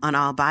Prime on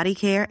all body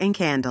care and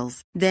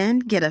candles. Then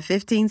get a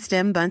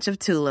 15-stem bunch of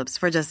tulips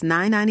for just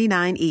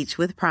 $9.99 each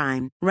with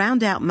Prime.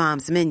 Round out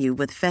Mom's menu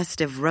with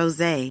festive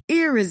rosé,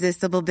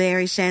 irresistible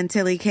berry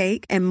chantilly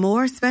cake, and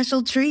more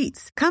special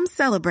treats. Come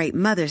celebrate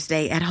Mother's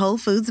Day at Whole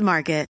Foods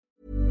Market.